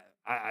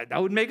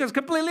 That would make us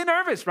completely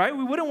nervous, right?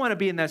 We wouldn't want to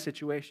be in that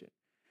situation.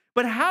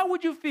 But how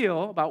would you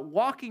feel about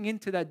walking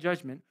into that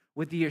judgment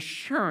with the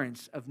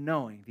assurance of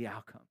knowing the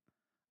outcome?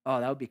 Oh,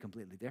 that would be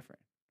completely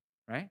different,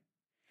 right?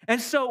 And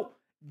so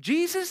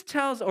Jesus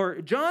tells,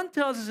 or John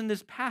tells us in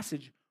this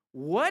passage,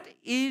 what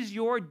is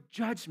your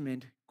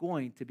judgment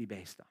going to be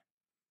based on?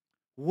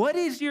 What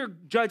is your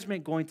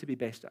judgment going to be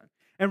based on?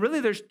 And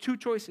really, there's two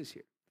choices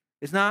here.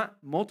 It's not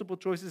multiple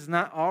choices. It's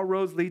not all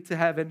roads lead to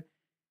heaven.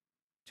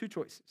 Two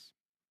choices.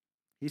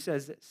 He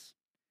says this: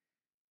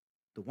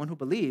 the one who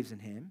believes in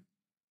him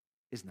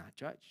is not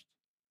judged,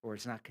 or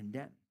is not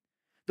condemned.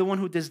 The one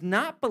who does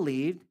not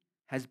believe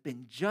has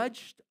been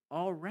judged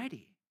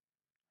already.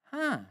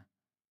 What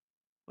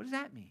does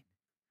that mean?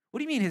 What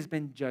do you mean has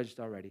been judged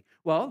already?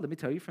 Well, let me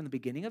tell you, from the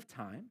beginning of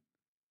time,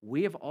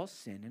 we have all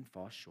sinned and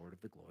fall short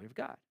of the glory of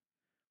God.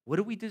 What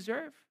do we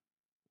deserve?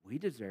 We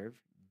deserve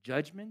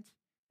judgment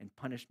and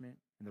punishment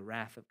and the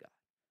wrath of God.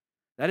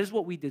 That is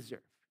what we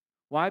deserve.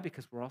 Why?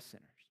 Because we're all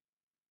sinners.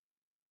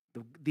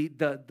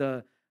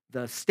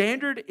 The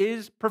standard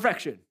is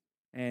perfection.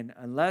 And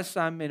unless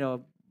I'm in a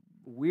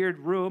weird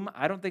room,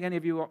 I don't think any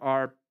of you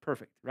are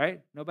perfect,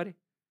 right? Nobody?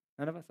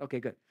 None of us? Okay,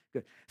 good.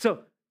 So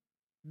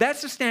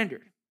that's the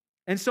standard.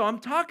 And so I'm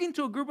talking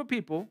to a group of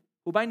people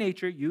who by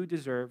nature, you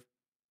deserve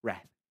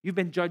wrath. You've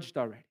been judged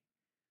already.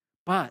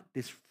 But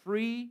this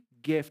free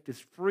gift, this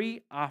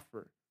free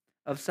offer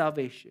of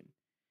salvation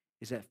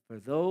is that for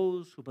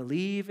those who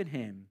believe in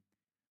him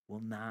will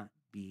not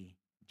be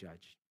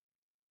judged.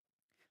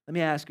 Let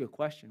me ask you a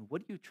question.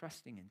 What are you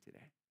trusting in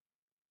today?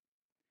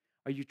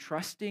 Are you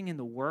trusting in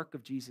the work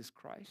of Jesus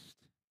Christ?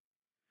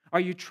 Are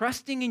you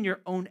trusting in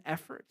your own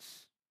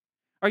efforts?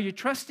 Are you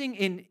trusting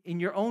in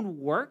your own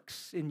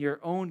works, in your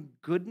own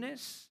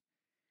goodness?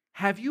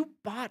 Have you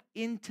bought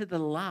into the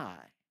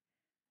lie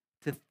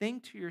to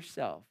think to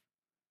yourself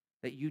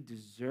that you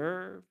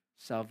deserve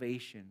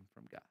salvation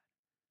from God?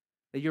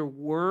 That you're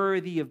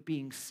worthy of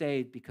being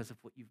saved because of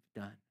what you've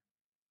done?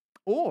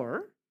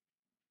 Or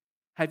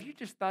have you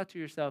just thought to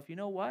yourself, you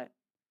know what?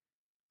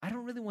 I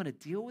don't really want to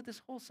deal with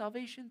this whole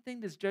salvation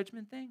thing, this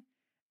judgment thing,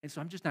 and so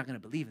I'm just not going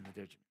to believe in the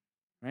judgment,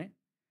 right?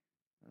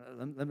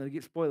 Let me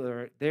get spoiler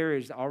alert. There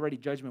is already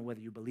judgment whether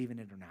you believe in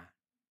it or not,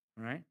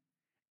 all right?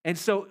 And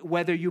so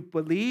whether you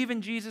believe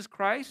in Jesus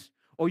Christ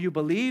or you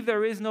believe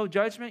there is no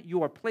judgment,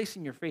 you are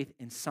placing your faith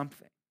in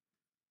something.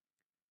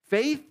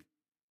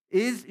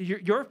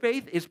 Your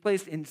faith is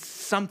placed in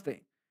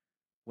something,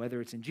 whether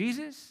it's in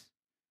Jesus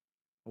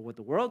or what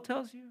the world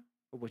tells you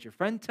or what your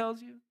friend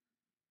tells you.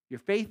 Your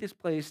faith is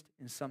placed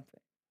in something.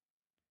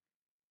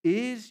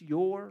 Is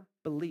your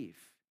belief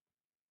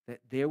that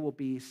there will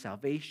be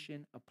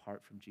salvation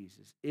apart from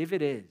Jesus? If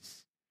it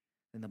is,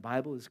 then the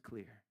Bible is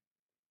clear.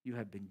 You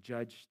have been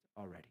judged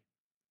already.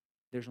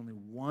 There's only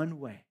one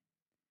way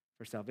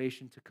for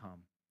salvation to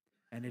come,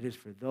 and it is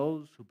for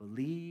those who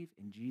believe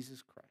in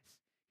Jesus Christ.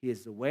 He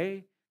is the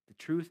way, the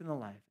truth, and the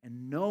life,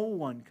 and no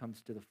one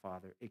comes to the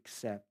Father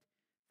except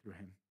through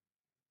him.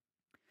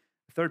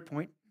 The third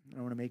point I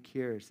want to make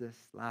here is this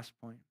last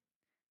point.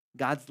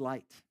 God's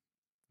light,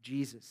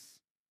 Jesus,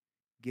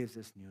 gives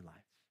us new life.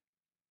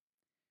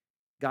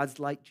 God's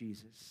light,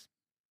 Jesus,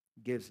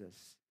 gives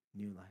us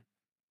new life.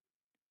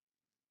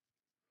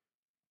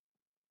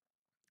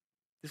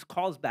 This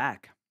calls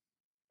back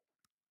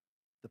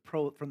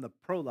from the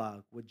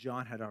prologue what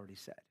John had already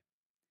said.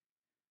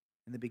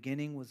 In the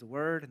beginning was the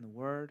Word, and the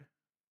Word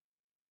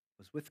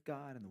was with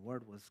God, and the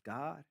Word was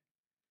God.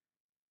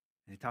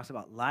 And he talks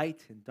about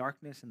light and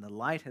darkness, and the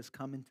light has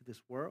come into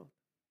this world,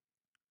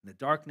 and the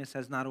darkness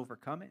has not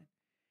overcome it.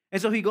 And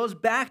so he goes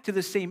back to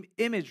the same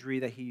imagery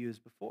that he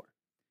used before.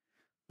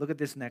 Look at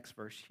this next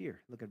verse here.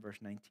 Look at verse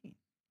 19. It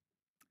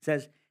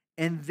says,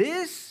 and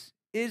this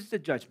is the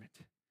judgment.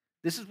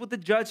 This is what the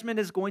judgment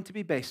is going to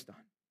be based on.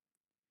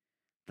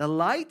 The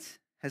light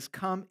has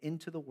come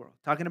into the world.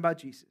 Talking about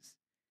Jesus.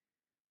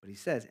 But he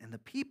says, and the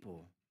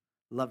people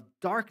loved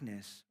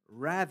darkness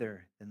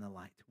rather than the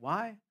light.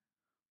 Why?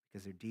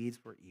 Because their deeds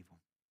were evil.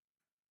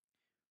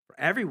 For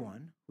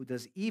everyone who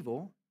does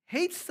evil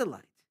hates the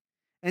light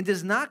and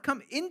does not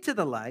come into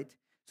the light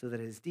so that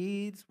his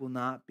deeds will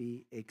not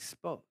be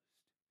exposed.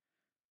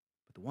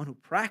 But the one who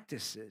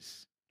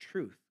practices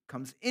truth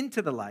comes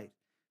into the light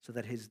so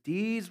that his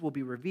deeds will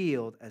be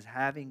revealed as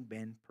having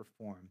been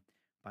performed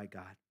by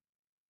God.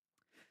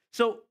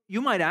 So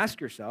you might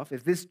ask yourself,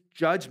 if this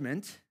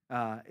judgment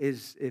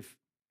is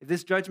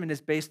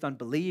based on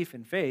belief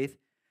and faith,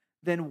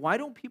 then why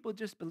don't people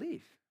just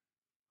believe?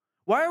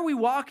 Why are we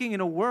walking in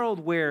a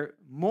world where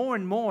more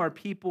and more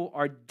people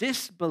are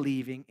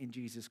disbelieving in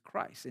Jesus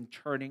Christ and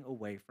turning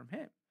away from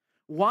him?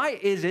 Why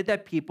is it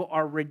that people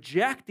are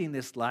rejecting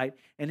this light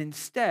and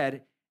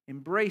instead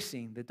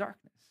embracing the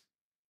darkness?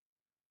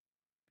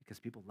 Because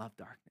people love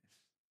darkness.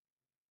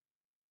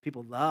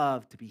 People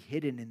love to be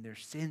hidden in their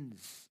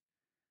sins.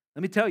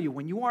 Let me tell you,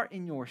 when you are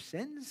in your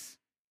sins,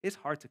 it's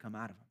hard to come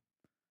out of them.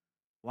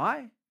 Why?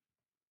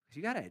 Because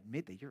you got to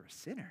admit that you're a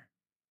sinner.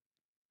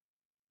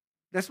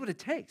 That's what it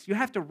takes. You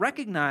have to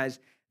recognize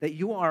that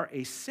you are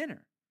a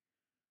sinner.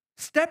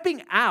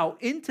 Stepping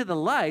out into the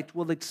light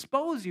will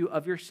expose you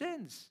of your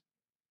sins.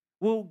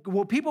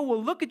 People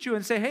will look at you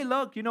and say, hey,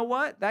 look, you know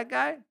what? That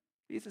guy,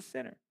 he's a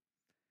sinner.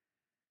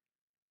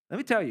 Let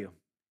me tell you,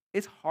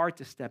 it's hard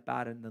to step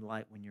out in the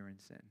light when you're in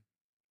sin.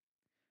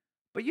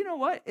 But you know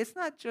what? It's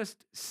not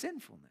just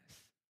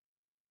sinfulness.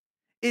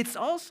 It's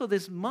also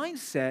this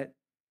mindset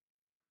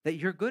that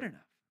you're good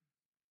enough.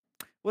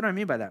 What do I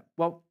mean by that?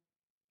 Well,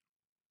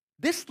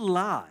 this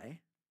lie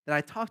that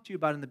I talked to you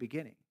about in the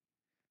beginning,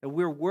 that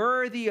we're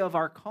worthy of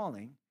our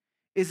calling,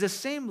 is the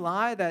same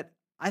lie that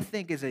I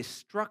think is a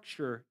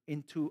structure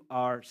into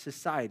our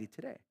society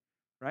today,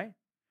 right?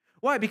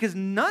 Why? Because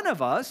none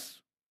of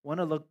us want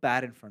to look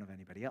bad in front of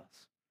anybody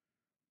else,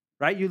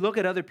 right? You look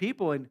at other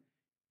people and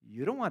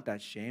you don't want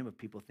that shame of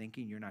people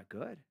thinking you're not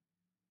good.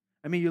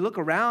 I mean, you look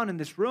around in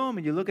this room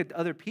and you look at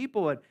other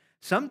people, and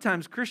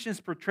sometimes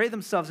Christians portray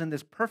themselves in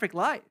this perfect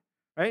light,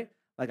 right?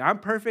 Like, I'm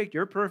perfect,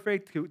 you're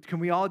perfect. Can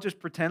we all just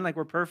pretend like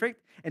we're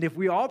perfect? And if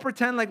we all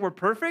pretend like we're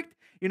perfect,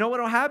 you know what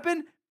will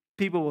happen?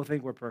 People will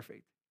think we're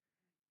perfect.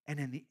 And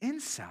in the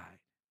inside,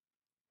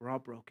 we're all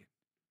broken.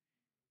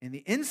 In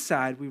the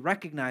inside, we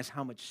recognize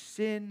how much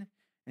sin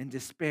and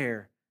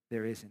despair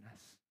there is in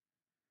us.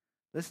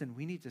 Listen,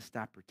 we need to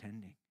stop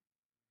pretending,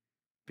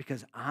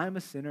 because I'm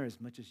a sinner as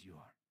much as you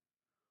are.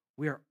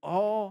 We are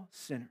all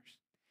sinners.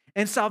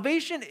 And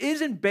salvation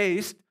isn't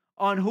based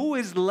on who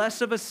is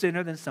less of a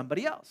sinner than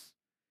somebody else.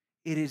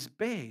 It is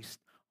based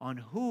on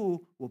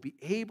who will be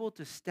able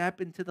to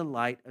step into the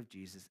light of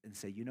Jesus and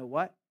say, you know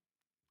what?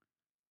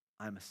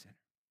 I'm a sinner,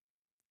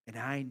 and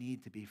I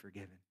need to be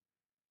forgiven.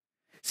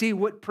 See,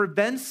 what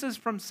prevents us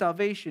from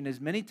salvation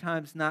is many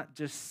times not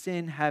just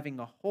sin having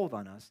a hold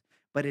on us,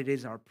 but it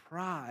is our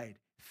pride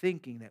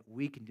thinking that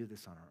we can do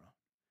this on our own,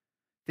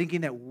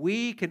 thinking that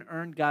we can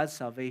earn God's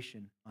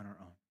salvation on our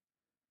own.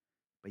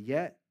 But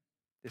yet,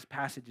 this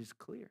passage is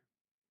clear.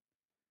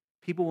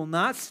 People will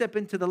not step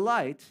into the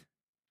light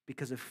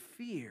because of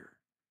fear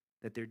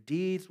that their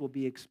deeds will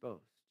be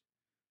exposed.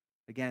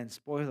 Again,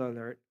 spoiler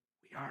alert,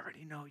 we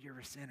already know you're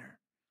a sinner.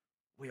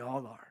 We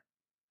all are,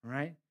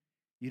 right?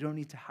 You don't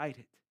need to hide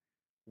it.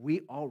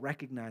 We all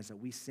recognize that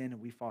we sin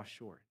and we fall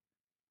short.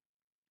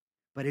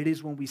 But it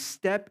is when we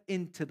step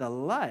into the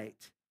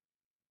light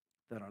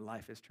that our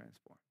life is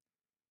transformed.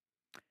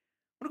 I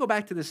want to go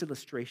back to this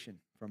illustration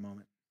for a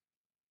moment.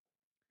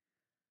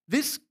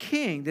 This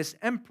king, this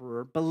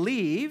emperor,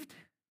 believed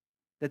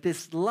that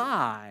this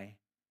lie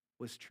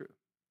was true.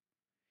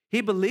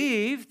 He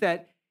believed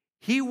that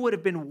he would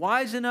have been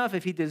wise enough,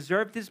 if he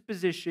deserved his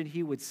position,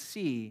 he would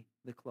see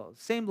the clothes.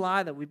 Same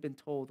lie that we've been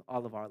told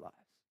all of our lives.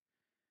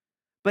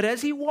 But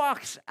as he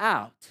walks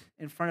out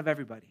in front of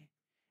everybody,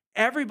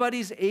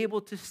 everybody's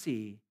able to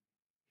see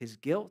his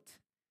guilt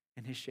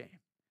and his shame.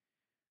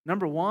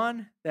 Number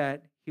one,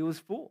 that he was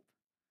fooled.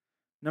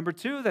 Number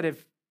two, that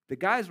if the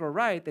guys were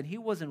right, then he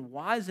wasn't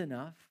wise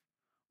enough,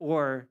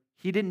 or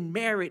he didn't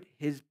merit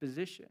his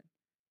position.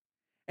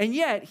 And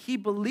yet, he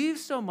believed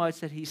so much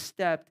that he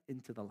stepped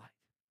into the light.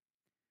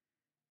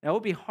 Now, it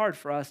would be hard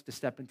for us to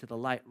step into the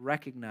light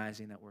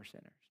recognizing that we're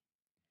sinners.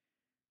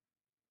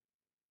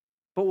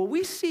 But what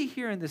we see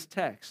here in this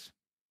text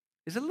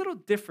is a little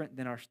different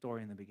than our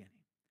story in the beginning.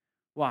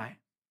 Why?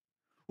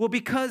 Well,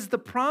 because the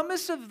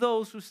promise of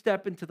those who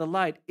step into the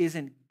light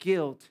isn't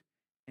guilt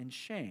and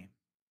shame,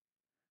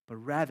 but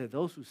rather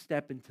those who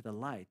step into the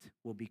light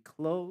will be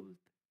clothed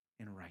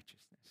in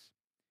righteousness.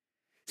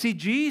 See,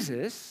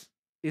 Jesus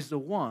is the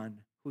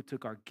one who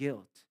took our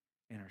guilt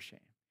and our shame.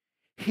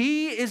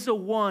 He is the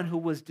one who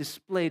was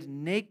displayed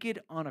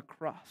naked on a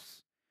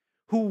cross,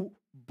 who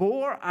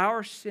bore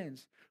our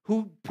sins,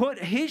 who put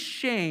his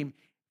shame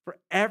for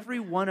every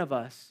one of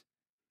us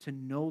to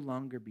no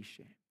longer be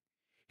shamed.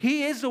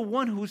 He is the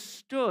one who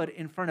stood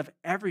in front of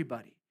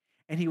everybody,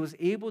 and he was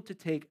able to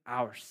take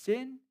our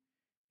sin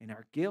and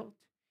our guilt,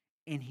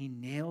 and he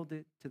nailed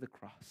it to the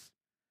cross.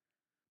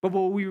 But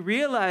what we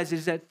realize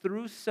is that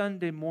through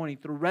Sunday morning,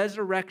 through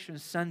Resurrection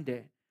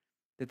Sunday,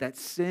 that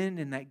sin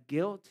and that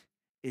guilt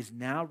is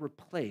now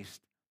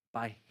replaced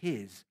by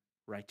his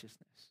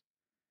righteousness.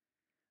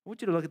 I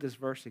want you to look at this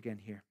verse again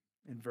here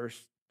in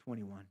verse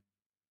 21.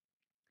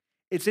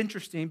 It's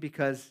interesting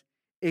because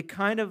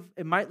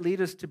it might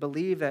lead us to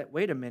believe that,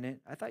 wait a minute,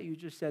 I thought you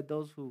just said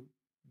those who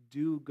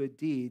do good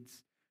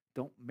deeds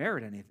don't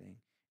merit anything.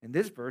 And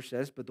this verse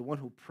says, but the one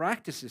who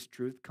practices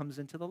truth comes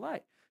into the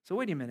light. So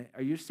wait a minute,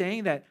 are you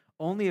saying that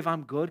only if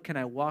I'm good can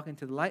I walk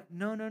into the light?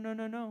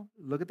 No.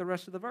 Look at the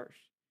rest of the verse.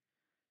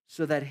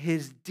 So that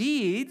his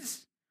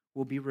deeds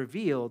will be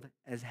revealed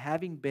as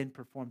having been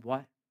performed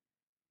what?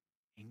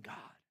 In God.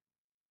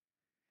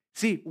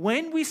 See,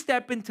 when we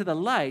step into the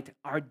light,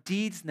 our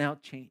deeds now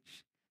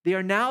change. They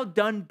are now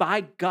done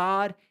by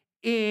God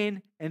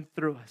in and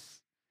through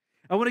us.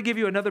 I want to give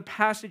you another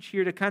passage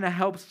here to kind of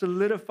help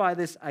solidify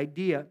this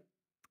idea,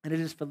 and it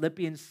is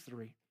Philippians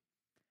 3.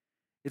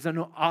 It's an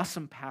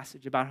awesome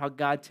passage about how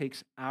God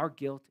takes our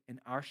guilt and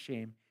our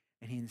shame,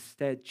 and he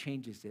instead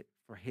changes it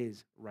for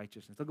his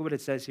righteousness. Look at what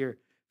it says here,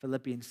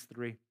 Philippians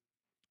 3,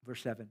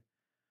 verse 7.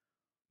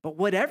 But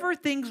whatever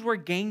things were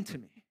gained to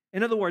me,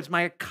 in other words,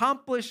 my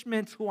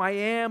accomplishments, who I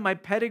am, my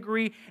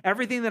pedigree,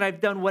 everything that I've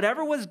done,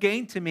 whatever was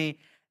gained to me,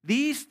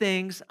 these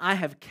things I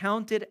have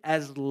counted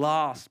as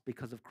loss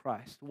because of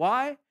Christ.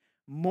 Why?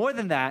 More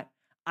than that,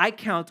 I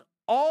count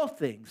all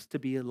things to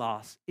be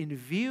lost in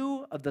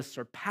view of the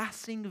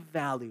surpassing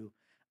value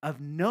of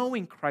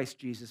knowing Christ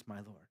Jesus my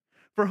Lord,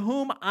 for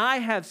whom I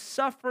have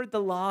suffered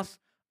the loss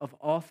of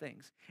all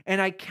things, and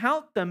I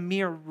count them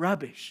mere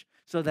rubbish,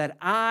 so that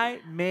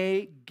I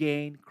may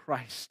gain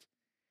Christ.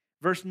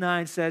 Verse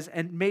 9 says,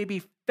 and may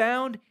be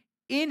found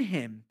in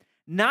him,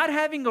 not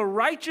having a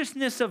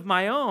righteousness of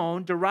my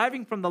own,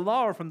 deriving from the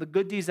law or from the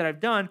good deeds that I've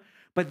done,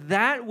 but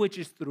that which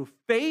is through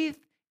faith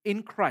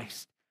in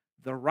Christ,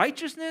 the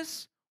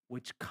righteousness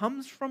which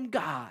comes from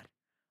God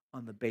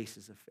on the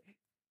basis of faith.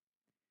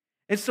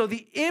 And so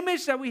the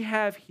image that we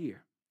have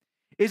here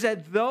is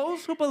that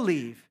those who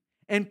believe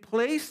and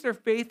place their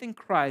faith in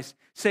Christ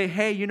say,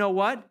 hey, you know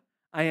what?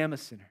 I am a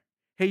sinner.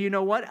 Hey, you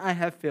know what? I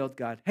have failed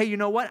God. Hey, you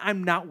know what?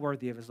 I'm not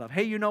worthy of his love.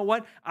 Hey, you know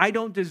what? I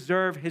don't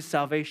deserve his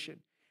salvation.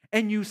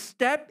 And you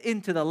step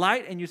into the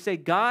light and you say,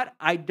 God,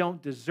 I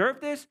don't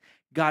deserve this.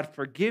 God,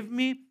 forgive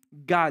me.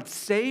 God,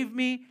 save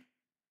me.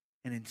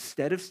 And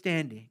instead of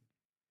standing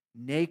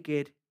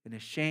naked and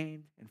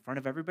ashamed in front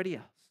of everybody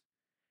else,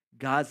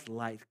 God's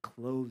light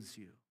clothes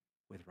you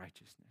with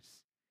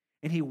righteousness.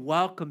 And he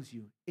welcomes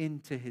you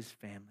into his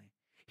family.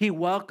 He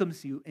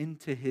welcomes you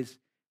into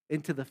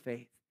the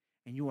faith.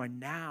 And you are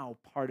now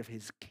part of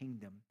his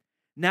kingdom,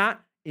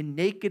 not in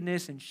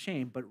nakedness and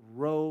shame, but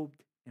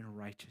robed in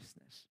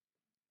righteousness.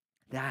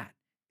 That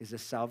is the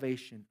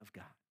salvation of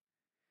God.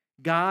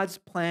 God's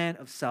plan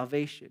of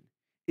salvation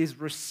is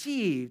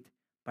received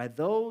by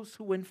those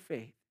who in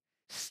faith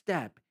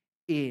step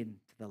into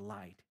the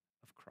light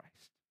of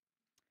Christ.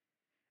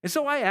 And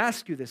so I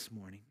ask you this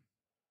morning,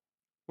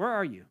 where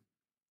are you?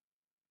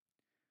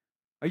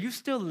 Are you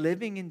still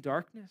living in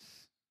darkness?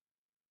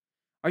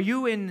 Are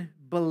you in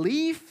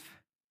belief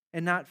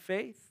and not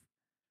faith?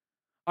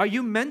 Are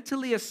you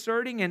mentally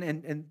asserting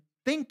and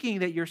thinking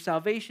that your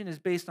salvation is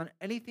based on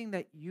anything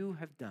that you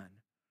have done?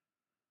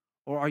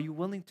 Or are you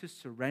willing to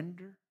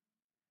surrender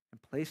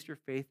and place your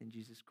faith in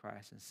Jesus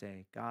Christ and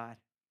say, God,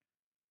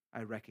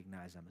 I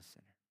recognize I'm a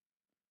sinner.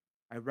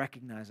 I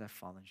recognize I've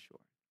fallen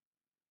short.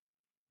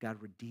 God,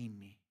 redeem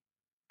me.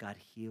 God,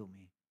 heal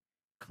me.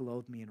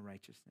 Clothe me in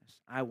righteousness.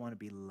 I want to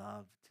be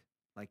loved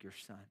like your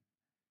son.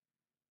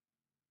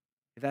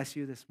 If that's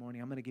you this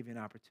morning, I'm going to give you an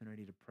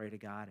opportunity to pray to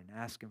God and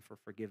ask him for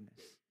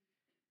forgiveness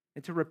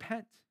and to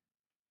repent.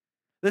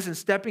 Listen,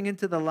 stepping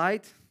into the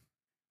light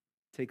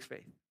takes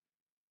faith.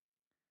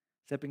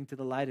 Stepping into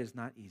the light is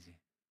not easy.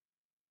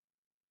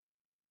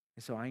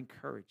 And so I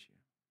encourage you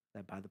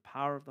that by the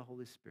power of the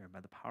Holy Spirit,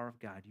 by the power of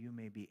God, you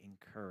may be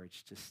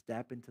encouraged to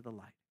step into the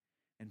light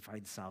and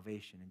find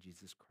salvation in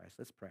Jesus Christ.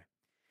 Let's pray.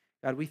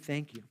 God, we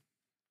thank you.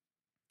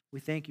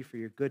 We thank you for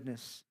your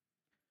goodness.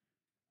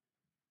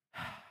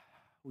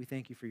 We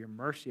thank you for your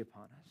mercy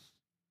upon us.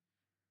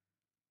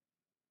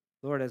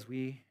 Lord, as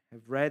we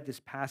have read this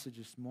passage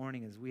this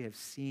morning, as we have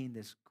seen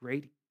this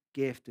great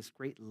gift, this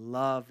great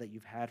love that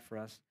you've had for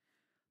us,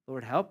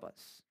 Lord, help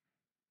us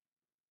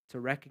to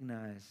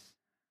recognize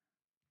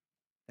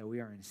that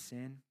we are in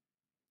sin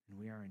and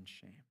we are in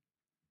shame.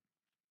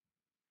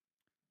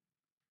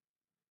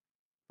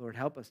 Lord,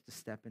 help us to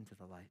step into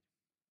the light.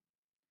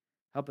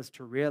 Help us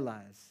to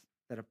realize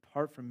that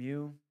apart from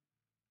you,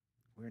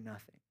 we're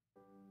nothing.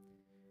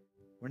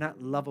 We're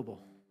not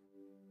lovable.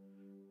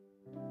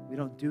 We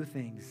don't do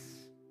things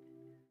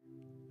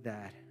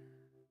that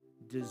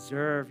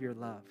deserve your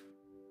love.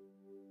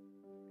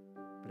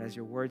 But as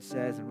your word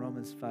says in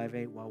Romans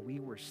 5:8, while we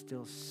were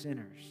still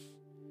sinners,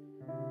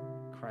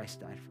 Christ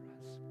died for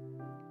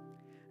us.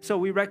 So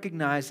we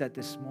recognize that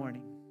this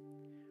morning.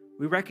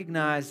 We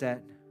recognize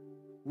that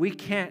we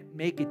can't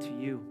make it to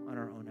you on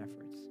our own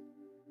efforts.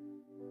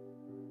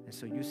 And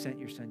so you sent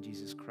your son,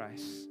 Jesus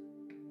Christ,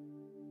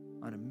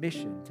 on a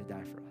mission to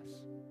die for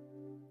us.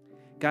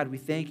 God, we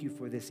thank you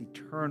for this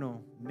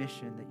eternal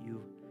mission that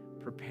you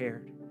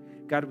prepared.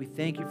 God, we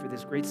thank you for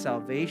this great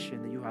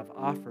salvation that you have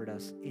offered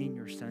us in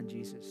your son,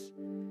 Jesus.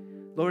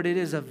 Lord, it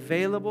is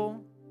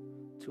available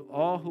to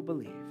all who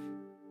believe.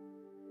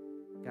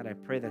 God, I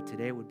pray that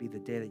today would be the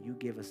day that you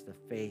give us the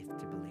faith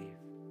to believe.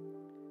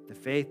 The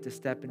faith to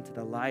step into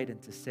the light and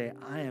to say,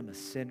 I am a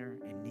sinner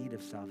in need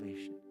of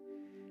salvation.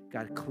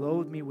 God,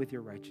 clothe me with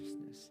your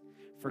righteousness.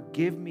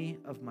 Forgive me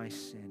of my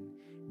sin.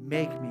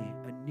 Make me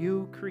a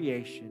new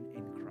creation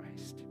in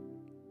Christ.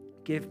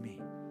 Give me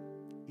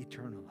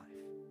eternal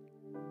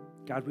life.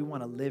 God, we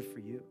want to live for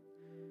you.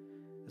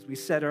 As we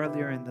said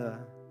earlier in the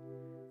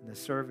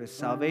service,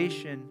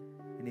 salvation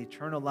and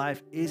eternal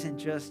life isn't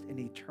just an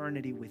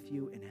eternity with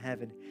you in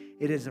heaven.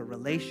 It is a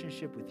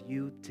relationship with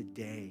you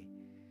today.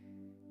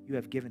 You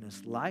have given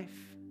us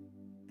life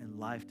and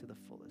life to the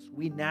fullest.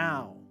 We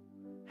now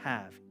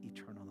have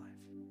eternal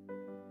life.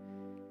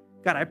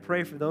 God, I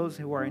pray for those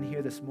who are in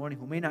here this morning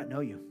who may not know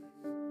you,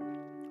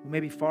 who may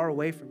be far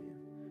away from you,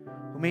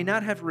 who may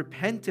not have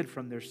repented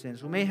from their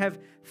sins, who may have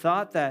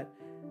thought that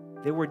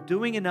they were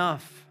doing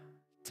enough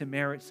to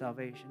merit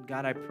salvation.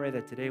 God, I pray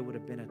that today would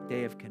have been a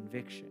day of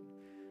conviction,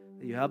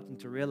 that you help them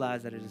to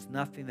realize that it is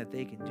nothing that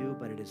they can do,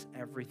 but it is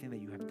everything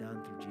that you have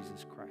done through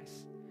Jesus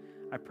Christ.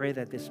 I pray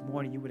that this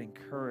morning you would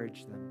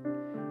encourage them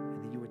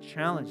and that you would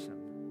challenge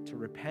them to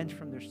repent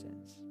from their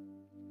sins.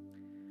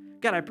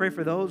 God, I pray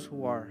for those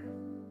who are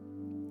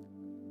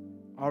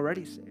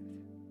already saved,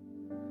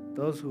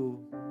 those who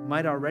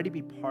might already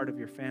be part of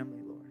your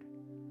family, Lord,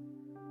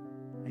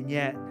 and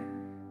yet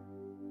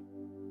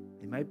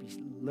they might be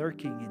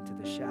lurking into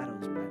the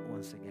shadows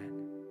once again.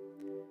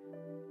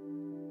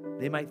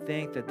 They might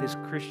think that this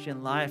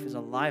Christian life is a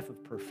life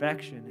of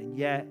perfection, and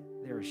yet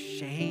they're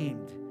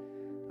ashamed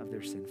of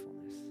their sinfulness.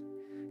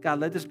 God,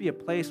 let this be a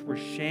place where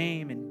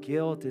shame and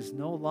guilt is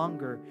no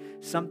longer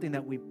something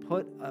that we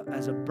put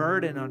as a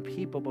burden on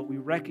people, but we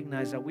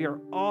recognize that we are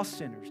all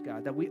sinners,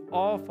 God, that we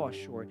all fall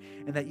short,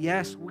 and that,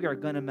 yes, we are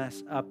going to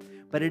mess up,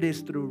 but it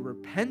is through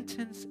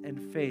repentance and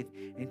faith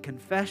and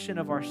confession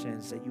of our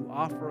sins that you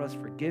offer us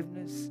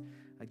forgiveness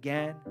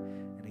again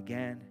and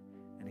again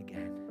and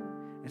again.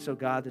 And so,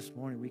 God, this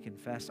morning we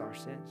confess our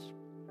sins.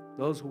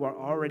 Those who are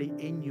already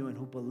in you and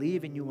who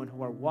believe in you and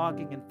who are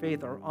walking in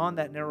faith are on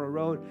that narrow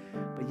road,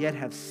 but yet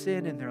have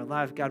sin in their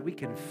life. God, we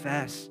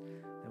confess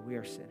that we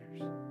are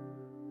sinners.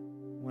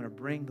 We want to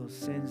bring those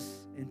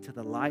sins into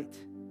the light,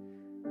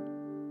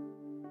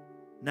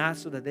 not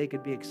so that they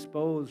could be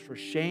exposed for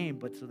shame,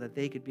 but so that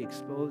they could be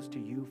exposed to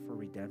you for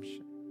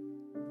redemption.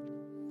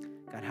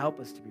 God, help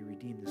us to be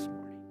redeemed this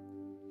morning.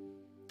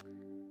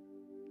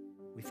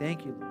 We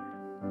thank you,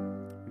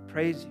 Lord. We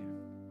praise you.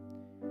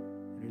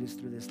 It is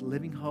through this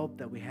living hope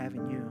that we have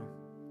in you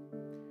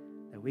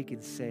that we can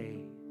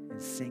say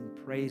and sing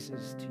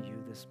praises to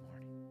you this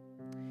morning.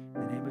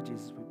 In the name of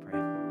Jesus we pray.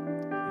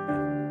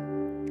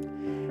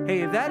 Amen.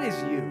 Hey, if that is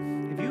you,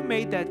 if you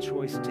made that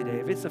choice today,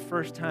 if it's the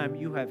first time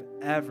you have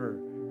ever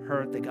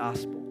heard the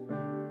gospel,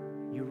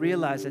 you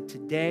realize that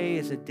today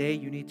is a day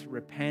you need to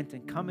repent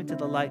and come into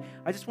the light,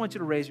 I just want you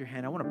to raise your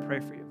hand. I want to pray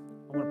for you.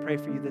 I want to pray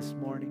for you this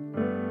morning.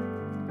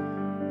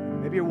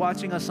 Maybe you're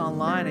watching us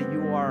online and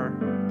you are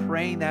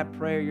praying that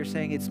prayer. You're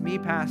saying, it's me,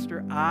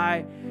 Pastor.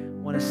 I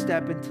want to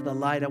step into the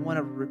light. I want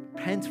to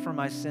repent from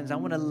my sins. I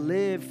want to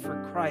live for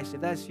Christ.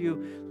 If that's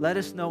you, let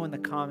us know in the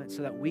comments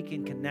so that we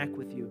can connect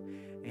with you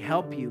and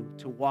help you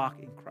to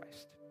walk in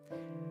Christ.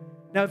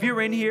 Now, if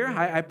you're in here,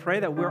 I pray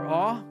that we're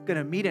all going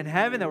to meet in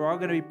heaven, that we're all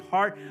going to be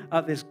part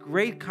of this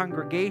great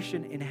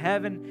congregation in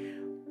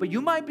heaven. But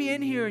you might be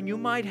in here and you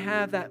might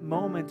have that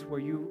moment where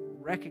you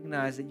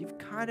recognize that you've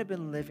kind of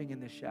been living in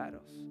the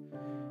shadows.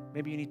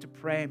 Maybe you need to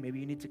pray.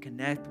 Maybe you need to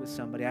connect with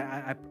somebody.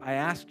 I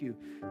ask you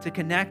to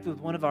connect with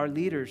one of our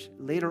leaders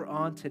later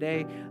on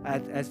today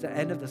at the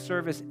end of the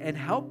service and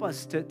help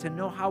us to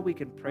know how we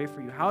can pray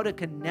for you, how to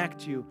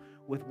connect you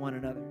with one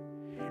another.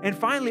 And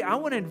finally, I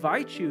want to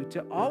invite you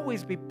to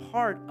always be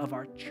part of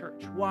our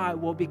church. Why?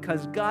 Well,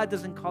 because God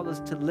doesn't call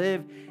us to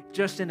live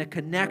just in a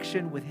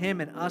connection with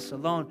Him and us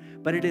alone,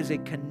 but it is a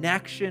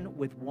connection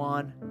with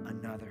one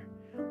another.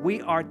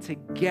 We are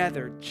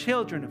together,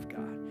 children of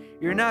God.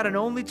 You're not an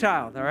only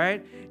child, all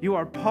right? You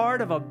are part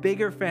of a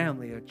bigger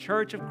family, a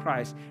church of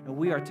Christ, and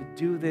we are to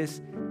do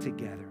this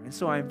together. And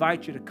so I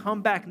invite you to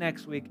come back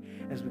next week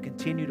as we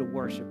continue to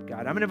worship God.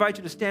 I'm going to invite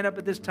you to stand up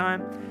at this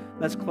time.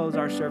 Let's close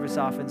our service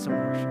off in some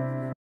worship.